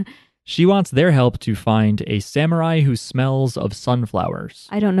sense. She wants their help to find a samurai who smells of sunflowers.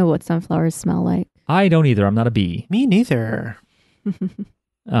 I don't know what sunflowers smell like. I don't either. I'm not a bee. Me neither.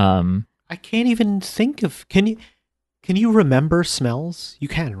 I can't even think of... Can you remember smells? You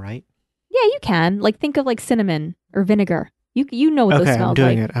can, right? Yeah, you can. Like think of like cinnamon or vinegar. You know what those Okay, smells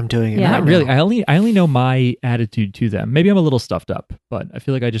I'm doing it. Yeah. Not right really. now. I only know my attitude to them. Maybe I'm a little stuffed up, but I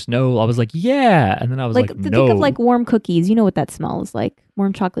feel like I just know. I was like, yeah, and then I was like, no. Think of like warm cookies. You know what that smells like.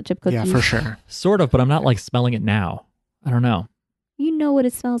 Warm chocolate chip cookies. Yeah, for sure. Sort of, but I'm not like smelling it now. I don't know. You know what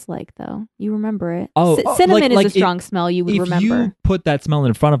it smells like though. You remember it. Oh, cinnamon like is a strong smell you would If remember. you put that smell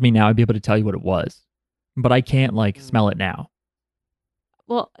in front of me now, I'd be able to tell you what it was, but I can't like smell it now.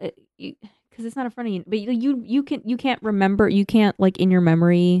 Well, because it's not in front of you. But you can't remember. You can't like in your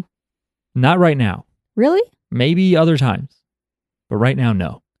memory. Not right now. Really? Maybe other times, but right now,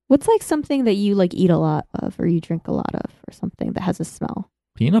 no. What's like something that you like eat a lot of or you drink a lot of or something that has a smell?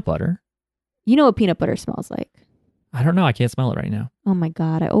 Peanut butter. You know what peanut butter smells like. I don't know. I can't smell it right now. Oh my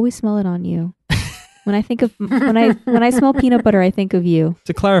God, I always smell it on you. When I think of when I smell peanut butter, I think of you.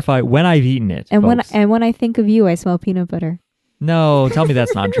 To clarify, when I've eaten it, And folks. when I think of you, I smell peanut butter. No, tell me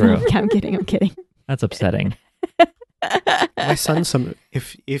that's not true. I'm kidding. That's upsetting. My son,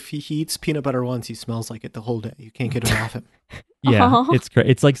 if he eats peanut butter once, he smells like it the whole day. You can't get it off him. Yeah, Aw. it's great.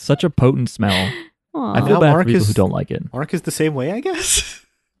 It's like such a potent smell. Aw. I feel Now bad Mark for people is- who don't like it. Mark is the same way, I guess.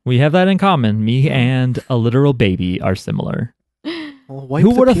 We have that in common. Me and a literal baby are similar. Well, wipe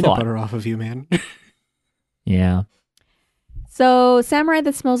Who the would've peanut thought? butter off of you, man. Yeah. So, samurai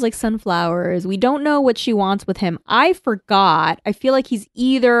that smells like sunflowers. We don't know what she wants with him. I forgot. I feel like he's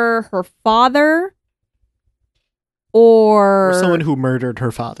either her father or Or someone who murdered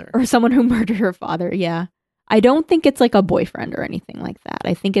her father. someone who murdered her father. Yeah. I don't think it's like a boyfriend or anything like that.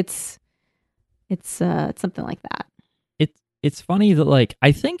 I think it's something like that. It's funny that, like,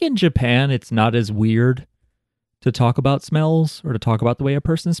 I think in Japan it's not as weird to talk about smells or to talk about the way a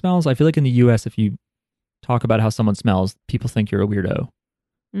person smells. I feel like in the US, if you talk about how someone smells, people think you're a weirdo,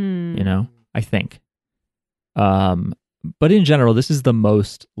 Mm. you know? I think. But in general, this is the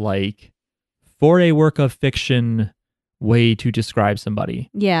most, like, for a work of fiction way to describe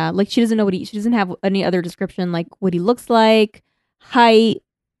somebody. Yeah, like she doesn't know she doesn't have any other description, like what he looks like, height,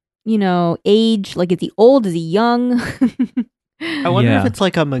 age, like is he old, is he young? I wonder Yeah. if it's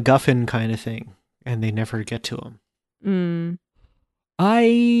like a MacGuffin kind of thing, and they never get to him. Mm.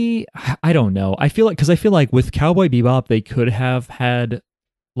 I don't know. I feel like with Cowboy Bebop, they could have had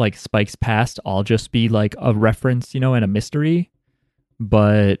like Spike's past all just be like a reference, and a mystery,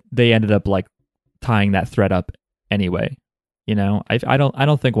 but they ended up like tying that thread up anyway. I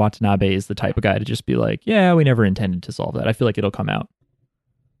don't think Watanabe is the type of guy to just be like, yeah, we never intended to solve that. I feel like it'll come out.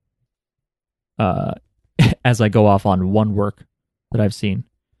 As I go off on one work that I've seen.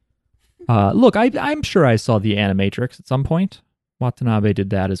 Look, I'm sure I saw the Animatrix at some point. Watanabe did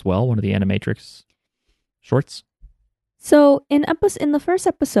that as well, one of the Animatrix shorts. So in the first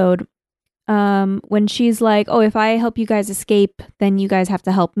episode, when she's like, "Oh, if I help you guys escape, then you guys have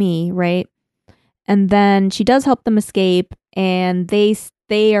to help me," right? And then she does help them escape, and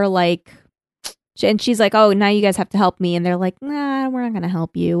they are like, and she's like, "Oh, now you guys have to help me," and they're like, "Nah, we're not gonna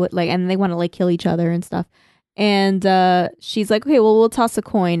help you." Like, and they want to like kill each other and stuff. And she's like, "Okay, well, we'll toss a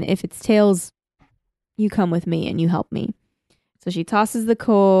coin. If it's tails, you come with me and you help me." So she tosses the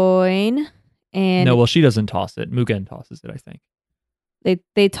coin, and No, well, she doesn't toss it. Mugen tosses it, I think.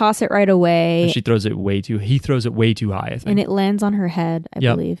 they toss it right away. And he throws it way too high, I think. And it lands on her head, I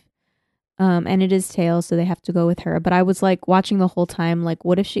Yep. believe. And it is tails, so they have to go with her. But I was like watching the whole time, like,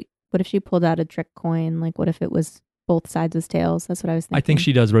 what if she pulled out a trick coin? Like, what if it was both sides was tails? That's what I was thinking. I think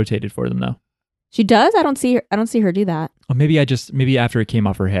she does rotate it for them though. She does. I don't see her do that. Or maybe after it came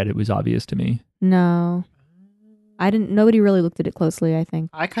off her head, it was obvious to me. No, I didn't. Nobody really looked at it closely. I think.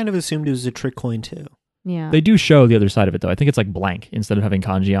 I kind of assumed it was a trick coin too. Yeah. They do show the other side of it though. I think it's like blank instead of having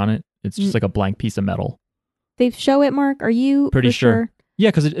kanji on it. It's just Mm. like a blank piece of metal. They show it, Mark. Are you Pretty for sure. Yeah,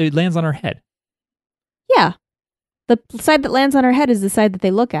 because it lands on her head. Yeah. The side that lands on her head is the side that they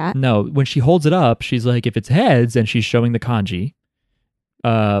look at. No, when she holds it up, she's like, if it's heads, and she's showing the kanji.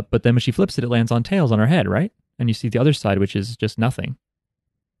 But then when she flips it, it lands on tails on her head, right? And you see the other side, which is just nothing.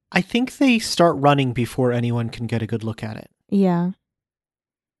 I think they start running before anyone can get a good look at it. Yeah.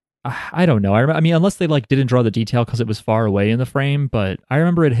 I don't know. I mean, unless they like didn't draw the detail because it was far away in the frame, but I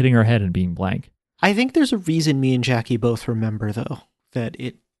remember it hitting her head and being blank. I think there's a reason me and Jackie both remember, though, that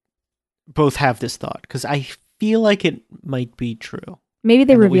it both have this thought, because I feel like it might be true. Maybe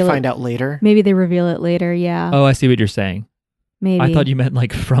they And that we reveal find it. out later. Maybe they reveal it later. Yeah. Oh, I see what you're saying. Maybe. I thought you meant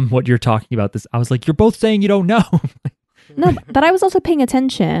like from what you're talking about this. I was like, you're both saying you don't know. No, but I was also paying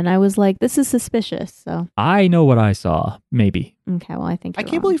attention. I was like, this is suspicious. So, I know what I saw. Maybe. okay, well, I think I you're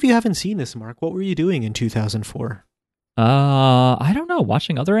can't wrong. believe you haven't seen this, Mark. What were you doing in 2004? I don't know.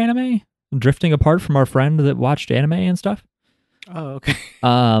 Watching other anime, drifting apart from our friend that watched anime and stuff. Oh, okay.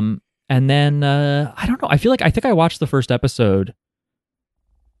 And then I don't know. I think I watched the first episode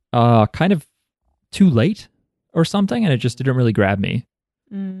kind of too late or something, and it just didn't really grab me.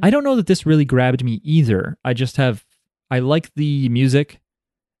 Mm. I don't know that this really grabbed me either. I like the music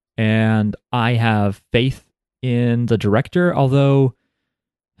and I have faith in the director, although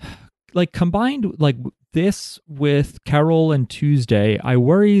like combined like this with Carol and Tuesday, I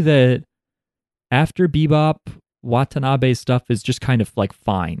worry that after Bebop, Watanabe's stuff is just kind of like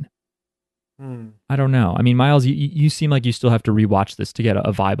fine. I don't know. I mean, Miles, you seem like you still have to rewatch this to get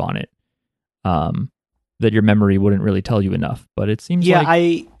a vibe on it. That your memory wouldn't really tell you enough, but it seems Yeah,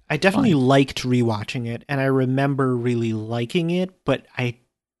 like I definitely fine. liked rewatching it, and I remember really liking it, but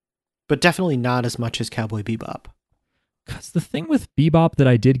definitely not as much as Cowboy Bebop. Because the thing with Bebop that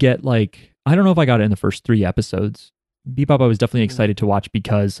I did get, like, I don't know if I got it in the first 3 episodes. Bebop I was definitely excited to watch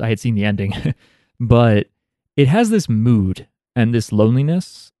because I had seen the ending. But it has this mood and this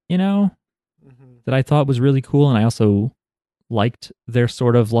loneliness, you know? that I thought was really cool, and I also liked their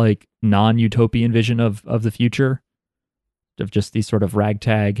sort of like non-utopian vision of the future, of just these sort of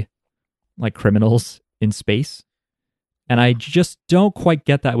ragtag like criminals in space. And I just don't quite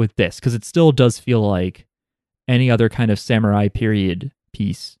get that with this, because it still does feel like any other kind of samurai period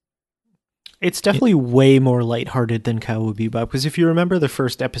piece. It's definitely way more lighthearted than Cowboy Bebop, because if you remember the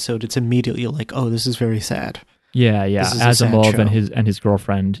first episode, it's immediately like, oh, this is very sad. Yeah. This is a sad Asimov show. and his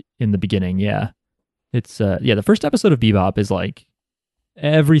girlfriend in the beginning. Yeah. It's the first episode of Bebop is like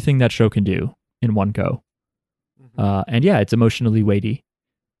everything that show can do in one go. And yeah, it's emotionally weighty.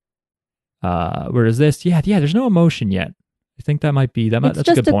 Whereas this, there's no emotion yet. I think that might be that's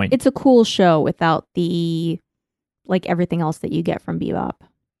a good point. It's a cool show without the like everything else that you get from Bebop.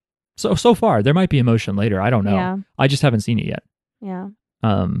 So far, there might be emotion later. I don't know. Yeah. I just haven't seen it yet. Yeah.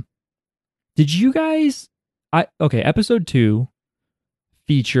 Did you guys? Episode 2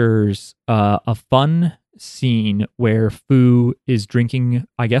 features a fun scene where Fu is drinking,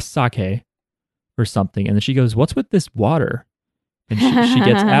 I guess, sake or something, and then she goes, "What's with this water?" And she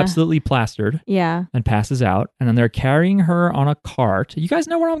gets absolutely plastered. Yeah. And passes out, and then they're carrying her on a cart. You guys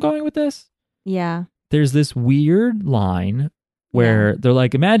know where I'm going with this? Yeah. There's this weird line where they're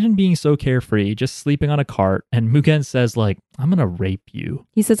like, imagine being so carefree, just sleeping on a cart, and Mugen says like, "I'm gonna rape you."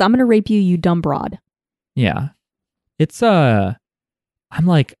 He says, "I'm gonna rape you, you dumb broad." Yeah, it's I'm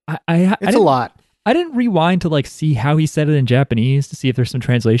like, It's a lot. I didn't rewind to like see how he said it in Japanese to see if there's some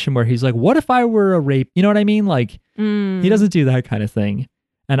translation where he's like, "What if I were a rape?" You know what I mean? Like, he doesn't do that kind of thing,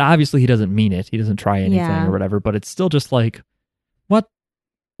 and obviously he doesn't mean it. He doesn't try anything or whatever. But it's still just like, what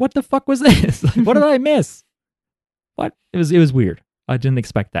the fuck was this? Like, what did I miss? What? It was weird. I didn't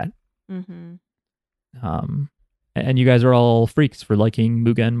expect that. Mm-hmm. And you guys are all freaks for liking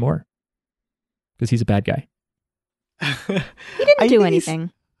Mugen more because he's a bad guy. He didn't do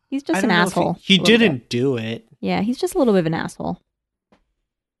anything. He's just an asshole. He didn't do it. Yeah, he's just a little bit of an asshole.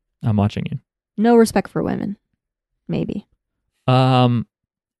 I'm watching you. No respect for women. Maybe. I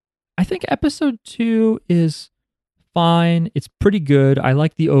think episode 2 is fine. It's pretty good. I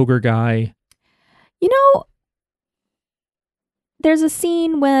like the ogre guy. You know, there's a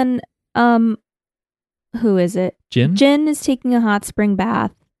scene when who is it? Jin? Jin is taking a hot spring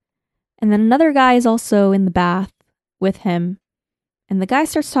bath, and then another guy is also in the bath with him. And the guy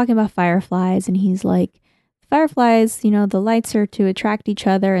starts talking about fireflies, and he's like, fireflies, the lights are to attract each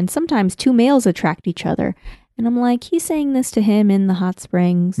other, and sometimes two males attract each other. And I'm like, he's saying this to him in the hot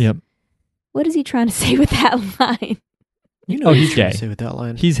springs. Yep. What is he trying to say with that line? You know he's trying gay. to say with that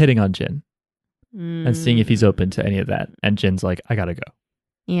line. He's hitting on Jin and seeing if he's open to any of that. And Jin's like, I gotta go.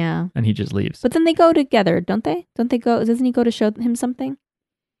 Yeah. And he just leaves. But then they go together, don't they? Don't they go? Doesn't he go to show him something?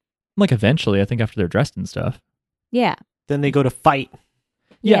 Like eventually, I think after they're dressed and stuff. Yeah. Then they go to fight.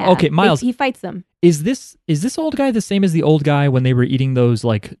 Yeah, okay, Miles. He fights them. Is this old guy the same as the old guy when they were eating those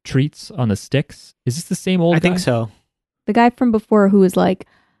like treats on the sticks? Is this the same old guy? I think so. The guy from before who was like,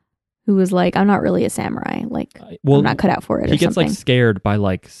 I'm not really a samurai. Like, I'm not cut out for it. He gets something. like scared by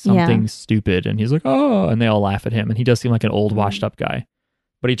like something stupid, and he's like, "Oh!" and they all laugh at him, and he does seem like an old, washed up guy.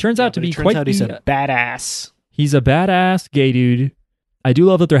 But he turns out to be quite. He's a badass. He's a badass gay dude. I do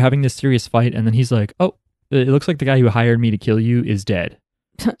love that they're having this serious fight, and then he's like, "Oh, it looks like the guy who hired me to kill you is dead.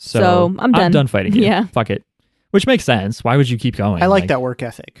 So I'm done. I'm done fighting you. Yeah. Fuck it." Which makes sense. Why would you keep going? I like that work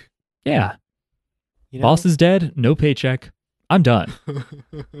ethic. Yeah. Boss is dead. No paycheck. I'm done.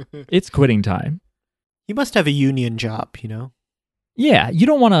 It's quitting time. He must have a union job, Yeah, you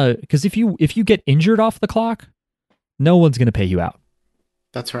don't want to, because if you get injured off the clock, no one's going to pay you out.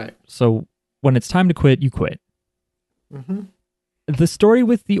 That's right. So when it's time to quit, you quit. Mm-hmm. The story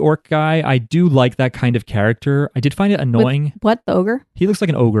with the orc guy, I do like that kind of character. I did find it annoying. What, the ogre? He looks like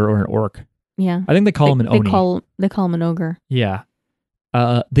an ogre or an orc. Yeah. I think they call him an Oni. They call him an ogre. Yeah.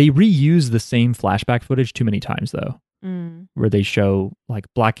 They reuse the same flashback footage too many times, though, where they show like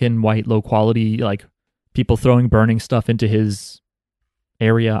black and white, low quality, like people throwing burning stuff into his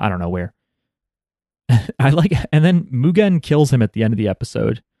area. I don't know where. And then Mugen kills him at the end of the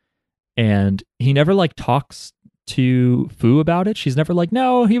episode, and he never like talks to Fu about it. She's never like,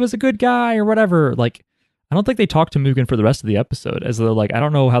 no, he was a good guy or whatever. Like, I don't think they talk to Mugen for the rest of the episode, as though like, I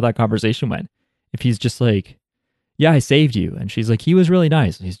don't know how that conversation went. If he's just like, yeah, I saved you. And she's like, he was really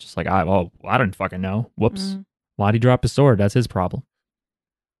nice. And he's just like, I didn't fucking know. Whoops. Why'd he drop his sword? That's his problem.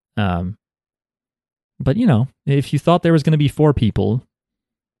 But if you thought there was going to be 4 people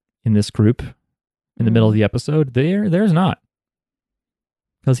in this group in the middle of the episode, there's not.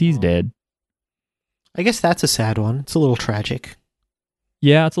 Because he's dead. I guess that's a sad one. It's a little tragic.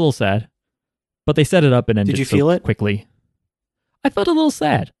 Yeah, it's a little sad. But they set it up and ended Did you feel it quickly. I felt a little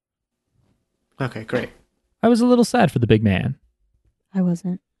sad. Okay, great. I was a little sad for the big man. I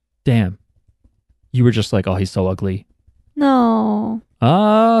wasn't. Damn. You were just like, oh, he's so ugly. No.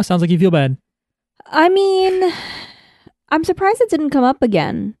 Oh, sounds like you feel bad. I mean, I'm surprised it didn't come up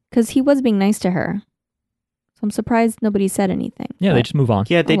again because he was being nice to her. So I'm surprised nobody said anything. Yeah, they just move on.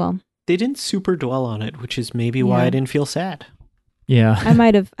 Yeah, Oh, well. they didn't super dwell on it, which is maybe why Yeah. I didn't feel sad. Yeah. I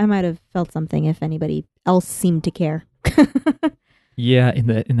might have felt something if anybody else seemed to care. Yeah, in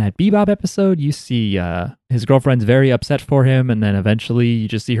that Bebop episode, you see his girlfriend's very upset for him, and then eventually you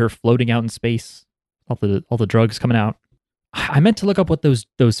just see her floating out in space, all the drugs coming out. I meant to look up what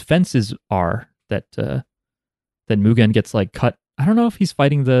those fences are that Mugen gets like cut. I don't know if he's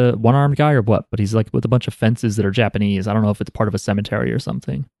fighting the one-armed guy or what, but he's like with a bunch of fences that are Japanese. I don't know if it's part of a cemetery or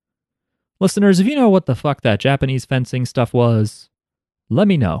something. Listeners, if you know what the fuck that Japanese fencing stuff was, let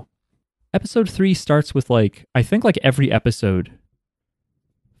me know. Episode 3 starts with like, I think like every episode,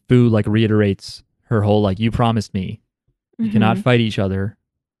 Fu like reiterates her whole like, you promised me you cannot fight each other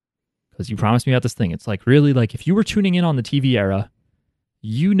because you promised me about this thing. It's like really like if you were tuning in on the TV era,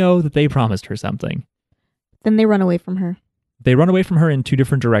 you know that they promised her something. Then they run away from her. They run away from her in two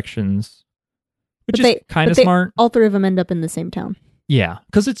different directions, which But is kind of smart. All three of them end up in the same town. Yeah,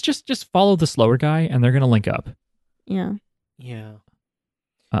 because it's just follow the slower guy and they're gonna link up. Yeah. Yeah.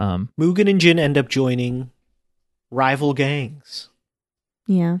 Um, Mugen and Jin end up joining rival gangs.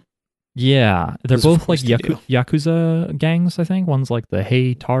 Yeah. yeah, they're Those are both like forced to do. Yakuza gangs. I think one's like the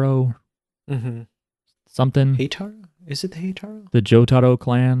Hei Taro Mm-hmm. something, Heitaro? Is it the Heitaro? the Jotaro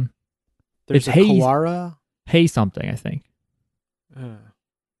clan. There's It's a Hei's- Kawara. Hei something, I think.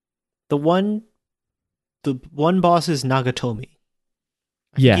 The one boss is Nagatomi.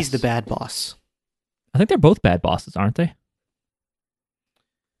 I think Yes. he's the bad boss. I think they're both bad bosses, aren't they?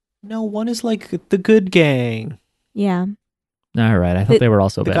 No, one is like the good gang. Yeah. All right, I thought The- they were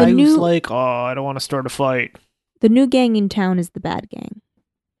also The bad. guy who's new- like, oh, I don't want to start a fight. The new gang in town is the bad gang.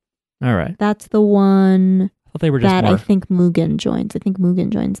 All right, That's the one I thought they were just that more. I think Mugen joins. I think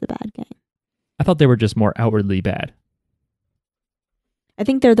Mugen joins the bad gang. I thought they were just more outwardly bad. I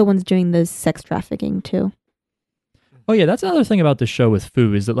think they're the ones doing the sex trafficking too. Oh yeah, that's another thing about the show with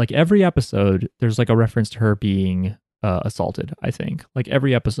Fu is that like every episode there's like a reference to her being assaulted. I think like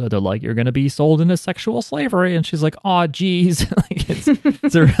every episode they're like you're gonna be sold into sexual slavery, and she's like, "Oh, geez," like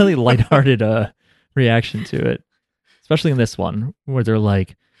it's a really lighthearted reaction to it, especially in this one where they're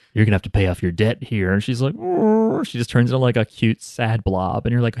like, "You're gonna have to pay off your debt here," and she's like, "Oh," she just turns into like a cute sad blob,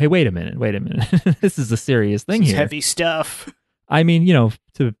 and you're like, "Hey, wait a minute, this is a serious thing This is here." heavy stuff. I mean, you know,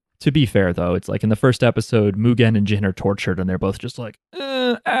 to be fair though, it's like in the first episode, Mugen and Jin are tortured, and they're both just like,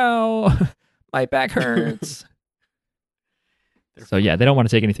 "Ow, my back hurts." So yeah, they don't want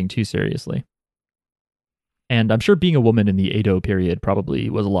to take anything too seriously. And I'm sure being a woman in the Edo period probably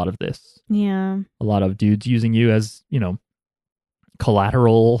was a lot of this. Yeah. A lot of dudes using you as, you know,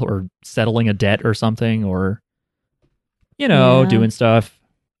 collateral or settling a debt or something, or you know, Yeah. doing stuff.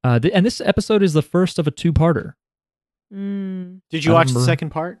 And this episode is the first of a two-parter. Mm, Did you I watch the remember- second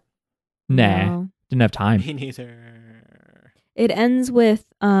part? Nah, no. didn't have time. Me neither. It ends with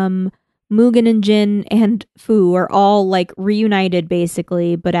Mugen and Jin and Fu are all like reunited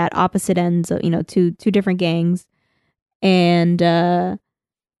basically, but at opposite ends of, two different gangs. And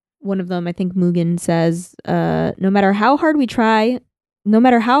one of them, I think Mugen says, no matter how hard we try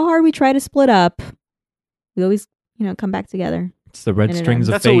to split up, we always, come back together. It's the red And it strings ends.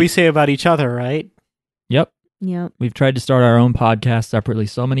 of That's fate. what we say about each other, right? Yep. Yep. We've tried to start our own podcast separately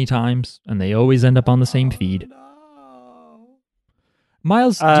so many times, and they always end up on the same feed. No.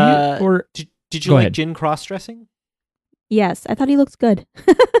 Miles, do Uh, you, or Did you Go like ahead. Jin cross-dressing? Yes, I thought he looked good.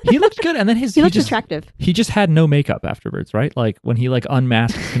 he looked good, and then he looked just attractive. he just had no makeup afterwards, right? Like when he like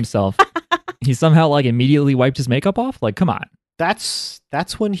unmasked himself, he somehow like immediately wiped his makeup off. Like, come on. That's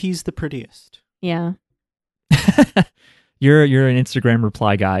when he's the prettiest. Yeah. You're an Instagram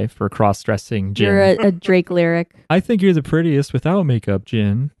reply guy for cross-dressing Jin. You're a Drake lyric. I think you're the prettiest without makeup,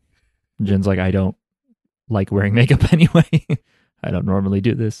 Jin. Jin's like, I don't like wearing makeup anyway. I don't normally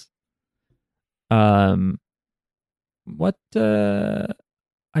do this. What?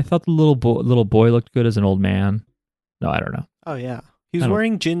 I thought the little boy looked good as an old man. No, I don't know. Oh yeah, he I was don't-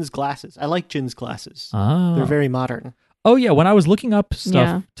 wearing Jin's glasses. I like Jin's glasses. Ah, They're very modern. Oh yeah, when I was looking up stuff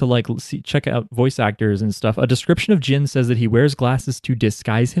Yeah. to like check out voice actors and stuff, a description of Jin says that he wears glasses to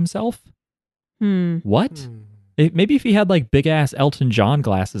disguise himself. What? Hmm. Maybe if he had like big ass Elton John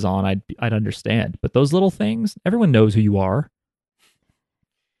glasses on, I'd understand. But those little things, everyone knows who you are.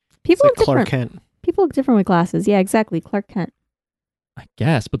 It's People like look Clark different. Kent. People look different with glasses. Yeah, exactly. Clark Kent. I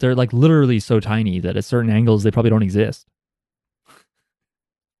guess, but they're like literally so tiny that at certain angles they probably don't exist.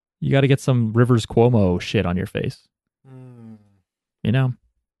 You got to get some Rivers Cuomo shit on your face. You know?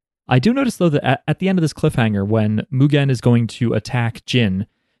 I do notice, though, that at the end of this cliffhanger, when Mugen is going to attack Jin,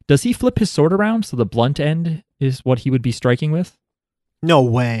 does he flip his sword around so the blunt end is what he would be striking with? No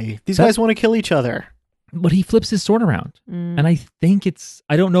way. These guys want to kill each other. But he flips his sword around. And I think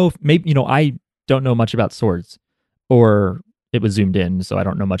I don't know if maybe, I don't know much about swords, or it was zoomed in, so I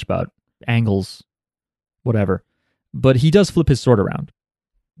don't know much about angles, whatever. But he does flip his sword around.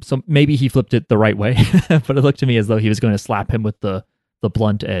 So maybe he flipped it the right way, but it looked to me as though he was going to slap him with the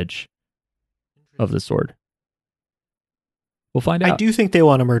blunt edge of the sword. We'll find out. I do think they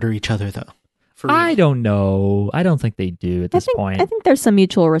want to murder each other, though. I don't know. I don't think they do at this point. I think there's some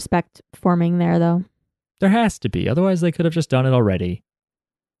mutual respect forming there, though. There has to be. Otherwise, they could have just done it already.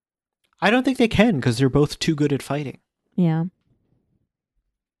 I don't think they can, because they're both too good at fighting. Yeah.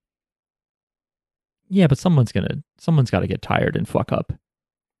 Yeah, but someone's got to get tired and fuck up.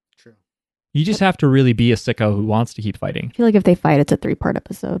 True. You just have to really be a sicko who wants to keep fighting. I feel like if they fight, it's a 3-part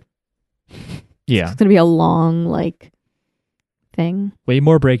episode. Yeah. It's going to be a long, thing. Way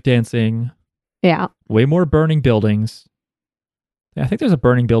more breakdancing. Yeah. Way more burning buildings. I think there's a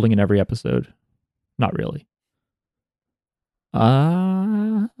burning building in every episode. Not really.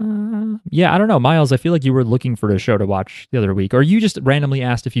 Yeah, I don't know. Miles, I feel like you were looking for a show to watch the other week, or you just randomly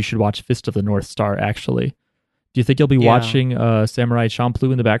asked if you should watch Fist of the North Star, actually. Do you think you'll be watching Samurai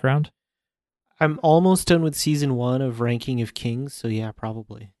Champloo in the background? I'm almost done with season 1 of Ranking of Kings, so yeah,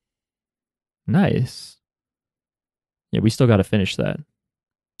 probably. Nice. Yeah, we still got to finish that.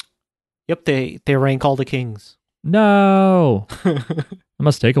 Yep, they rank all the kings. No! It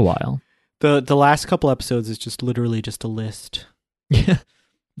must take a while. The last couple episodes is just literally just a list. Yeah.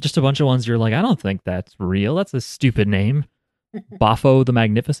 Just a bunch of ones you're like, I don't think that's real. That's a stupid name. Bafo the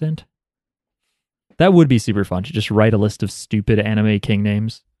Magnificent. That would be super fun to just write a list of stupid anime king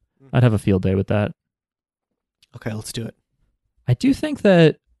names. I'd have a field day with that. Okay, let's do it. I do think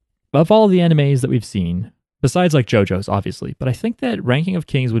that of all the animes that we've seen, besides JoJo's, obviously, but I think that Ranking of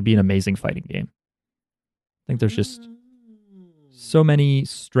Kings would be an amazing fighting game. I think there's just so many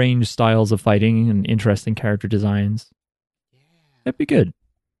strange styles of fighting and interesting character designs. That'd be good.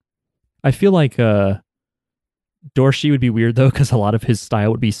 I feel like Dorshi would be weird, though, because a lot of his style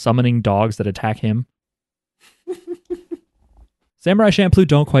would be summoning dogs that attack him. Samurai Champloo,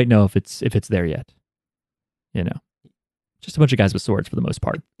 don't quite know if it's there yet. Just a bunch of guys with swords for the most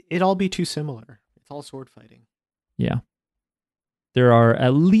part. It'd all be too similar. It's all sword fighting. Yeah. There are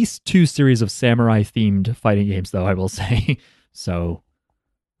at least 2 series of samurai-themed fighting games, though, I will say. So,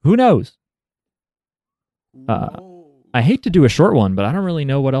 who knows? I hate to do a short one, but I don't really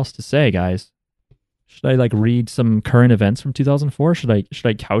know what else to say, guys. Should I read some current events from 2004? Should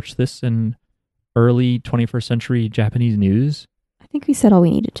I couch this in early 21st century Japanese news? I think we said all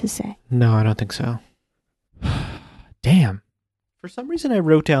we needed to say. No, I don't think so. Damn. For some reason, I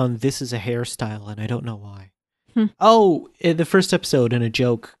wrote down "this is a hairstyle," and I don't know why. Oh, in the first episode, in a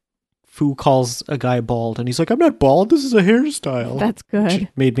joke, Fu calls a guy bald, and he's like, "I'm not bald. This is a hairstyle." That's good. Which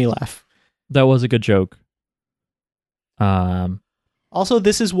made me laugh. That was a good joke. Also,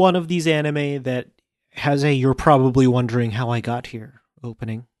 this is one of these anime that has a "you're probably wondering how I got here"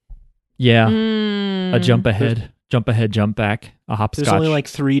 opening. Yeah. A jump ahead, jump back, a hopscotch. There's only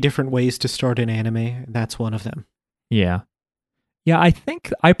 3 different ways to start an anime, and that's one of them. Yeah. Yeah, I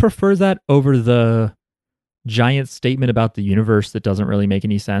think I prefer that over the giant statement about the universe that doesn't really make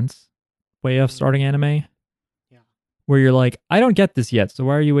any sense way of starting anime. Yeah. Where you're like, I don't get this yet, so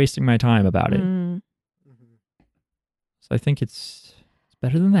why are you wasting my time about it? So I think it's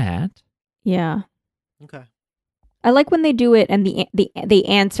better than that. Yeah. Okay. I like when they do it and they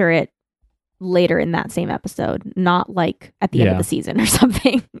answer it later in that same episode, not at the end of the season or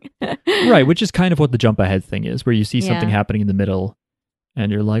something. Right, which is kind of what the jump ahead thing is, where you see something happening in the middle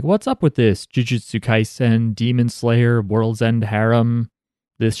and you're like, what's up with this? Jujutsu Kaisen, Demon Slayer, World's End Harem,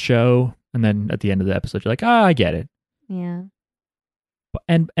 this show. And then at the end of the episode, you're like, I get it. Yeah.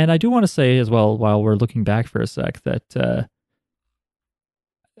 And I do want to say as well, while we're looking back for a sec, that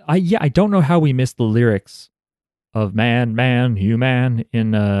I don't know how we missed the lyrics of man, human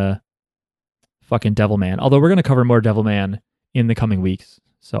in fucking Devilman. Although we're going to cover more Devilman in the coming weeks,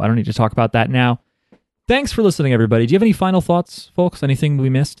 so I don't need to talk about that now. Thanks for listening, everybody. Do you have any final thoughts, folks? Anything we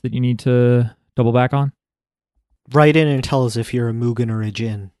missed that you need to double back on? Write in and tell us if you're a Mugen or a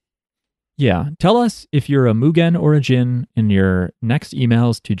Jin. Yeah, tell us if you're a Mugen or a Jin in your next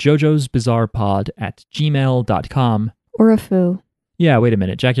emails to jojosbizarrepod@gmail.com. Or a Fu. Yeah, wait a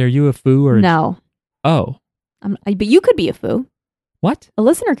minute. Jackie, are you a Fu or No. Oh. But you could be a Fu. What? A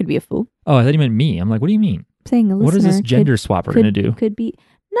listener could be a Fu. Oh, I thought you meant me. I'm like, what do you mean? I'm saying a listener. What is this gender swap we're going to do? Could be.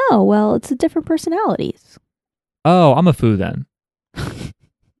 No, well, it's different personalities. Oh, I'm a foo then.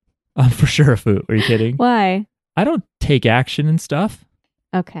 I'm for sure a foo. Are you kidding? Why? I don't take action and stuff.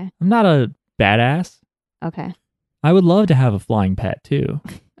 Okay. I'm not a badass. Okay. I would love to have a flying pet too.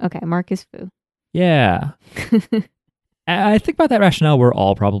 Okay. Mark is foo. Yeah. I think about that rationale, we're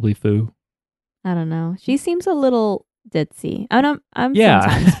all probably foo. I don't know. She seems a little ditzy. I'm Yeah.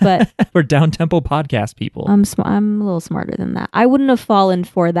 sometimes, but We're down-tempo podcast people. I'm a little smarter than that. I wouldn't have fallen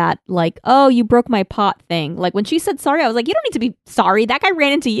for that, like, oh, you broke my pot thing. Like, when she said sorry, I was like, you don't need to be sorry. That guy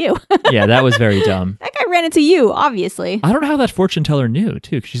ran into you. Yeah, that was very dumb. That guy ran into you, obviously. I don't know how that fortune teller knew,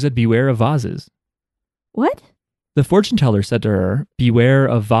 too, 'cause she said, beware of vases. What? The fortune teller said to her, beware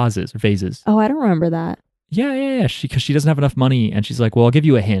of vases or vases. Oh, I don't remember that. Yeah. Because she doesn't have enough money, and she's like, well, I'll give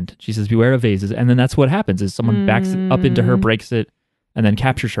you a hint. She says, beware of vases. And then that's what happens is someone backs it up into her, breaks it, and then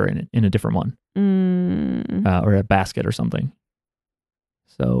captures her in a different one. Or a basket or something.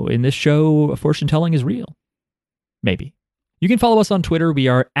 So in this show, fortune telling is real. Maybe. You can follow us on Twitter. We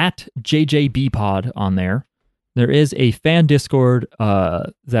are at JJBpod on there. There is a fan Discord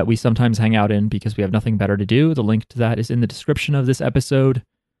that we sometimes hang out in because we have nothing better to do. The link to that is in the description of this episode.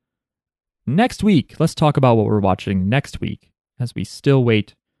 Next week, let's talk about what we're watching next week as we still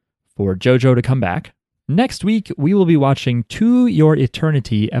wait for JoJo to come back. Next week, we will be watching To Your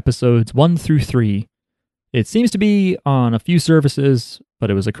Eternity episodes 1 through 3. It seems to be on a few services,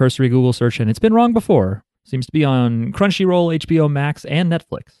 but it was a cursory Google search and it's been wrong before. Seems to be on Crunchyroll, HBO Max, and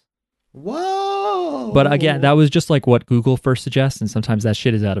Netflix. Whoa! But again, that was just like what Google first suggests, and sometimes that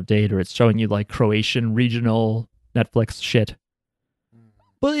shit is out of date or it's showing you like Croatian regional Netflix shit.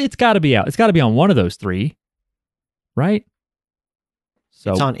 But it's got to be out. It's got to be on one of those three, right?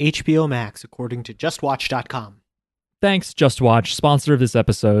 So it's on HBO Max, according to JustWatch.com. Thanks, Just Watch, sponsor of this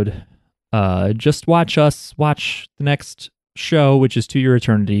episode. Just watch us watch the next show, which is To Your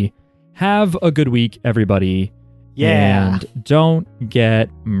Eternity. Have a good week, everybody. Yeah. And don't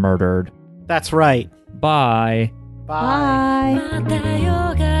get murdered. That's right. Bye. Bye.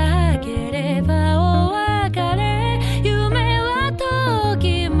 Bye.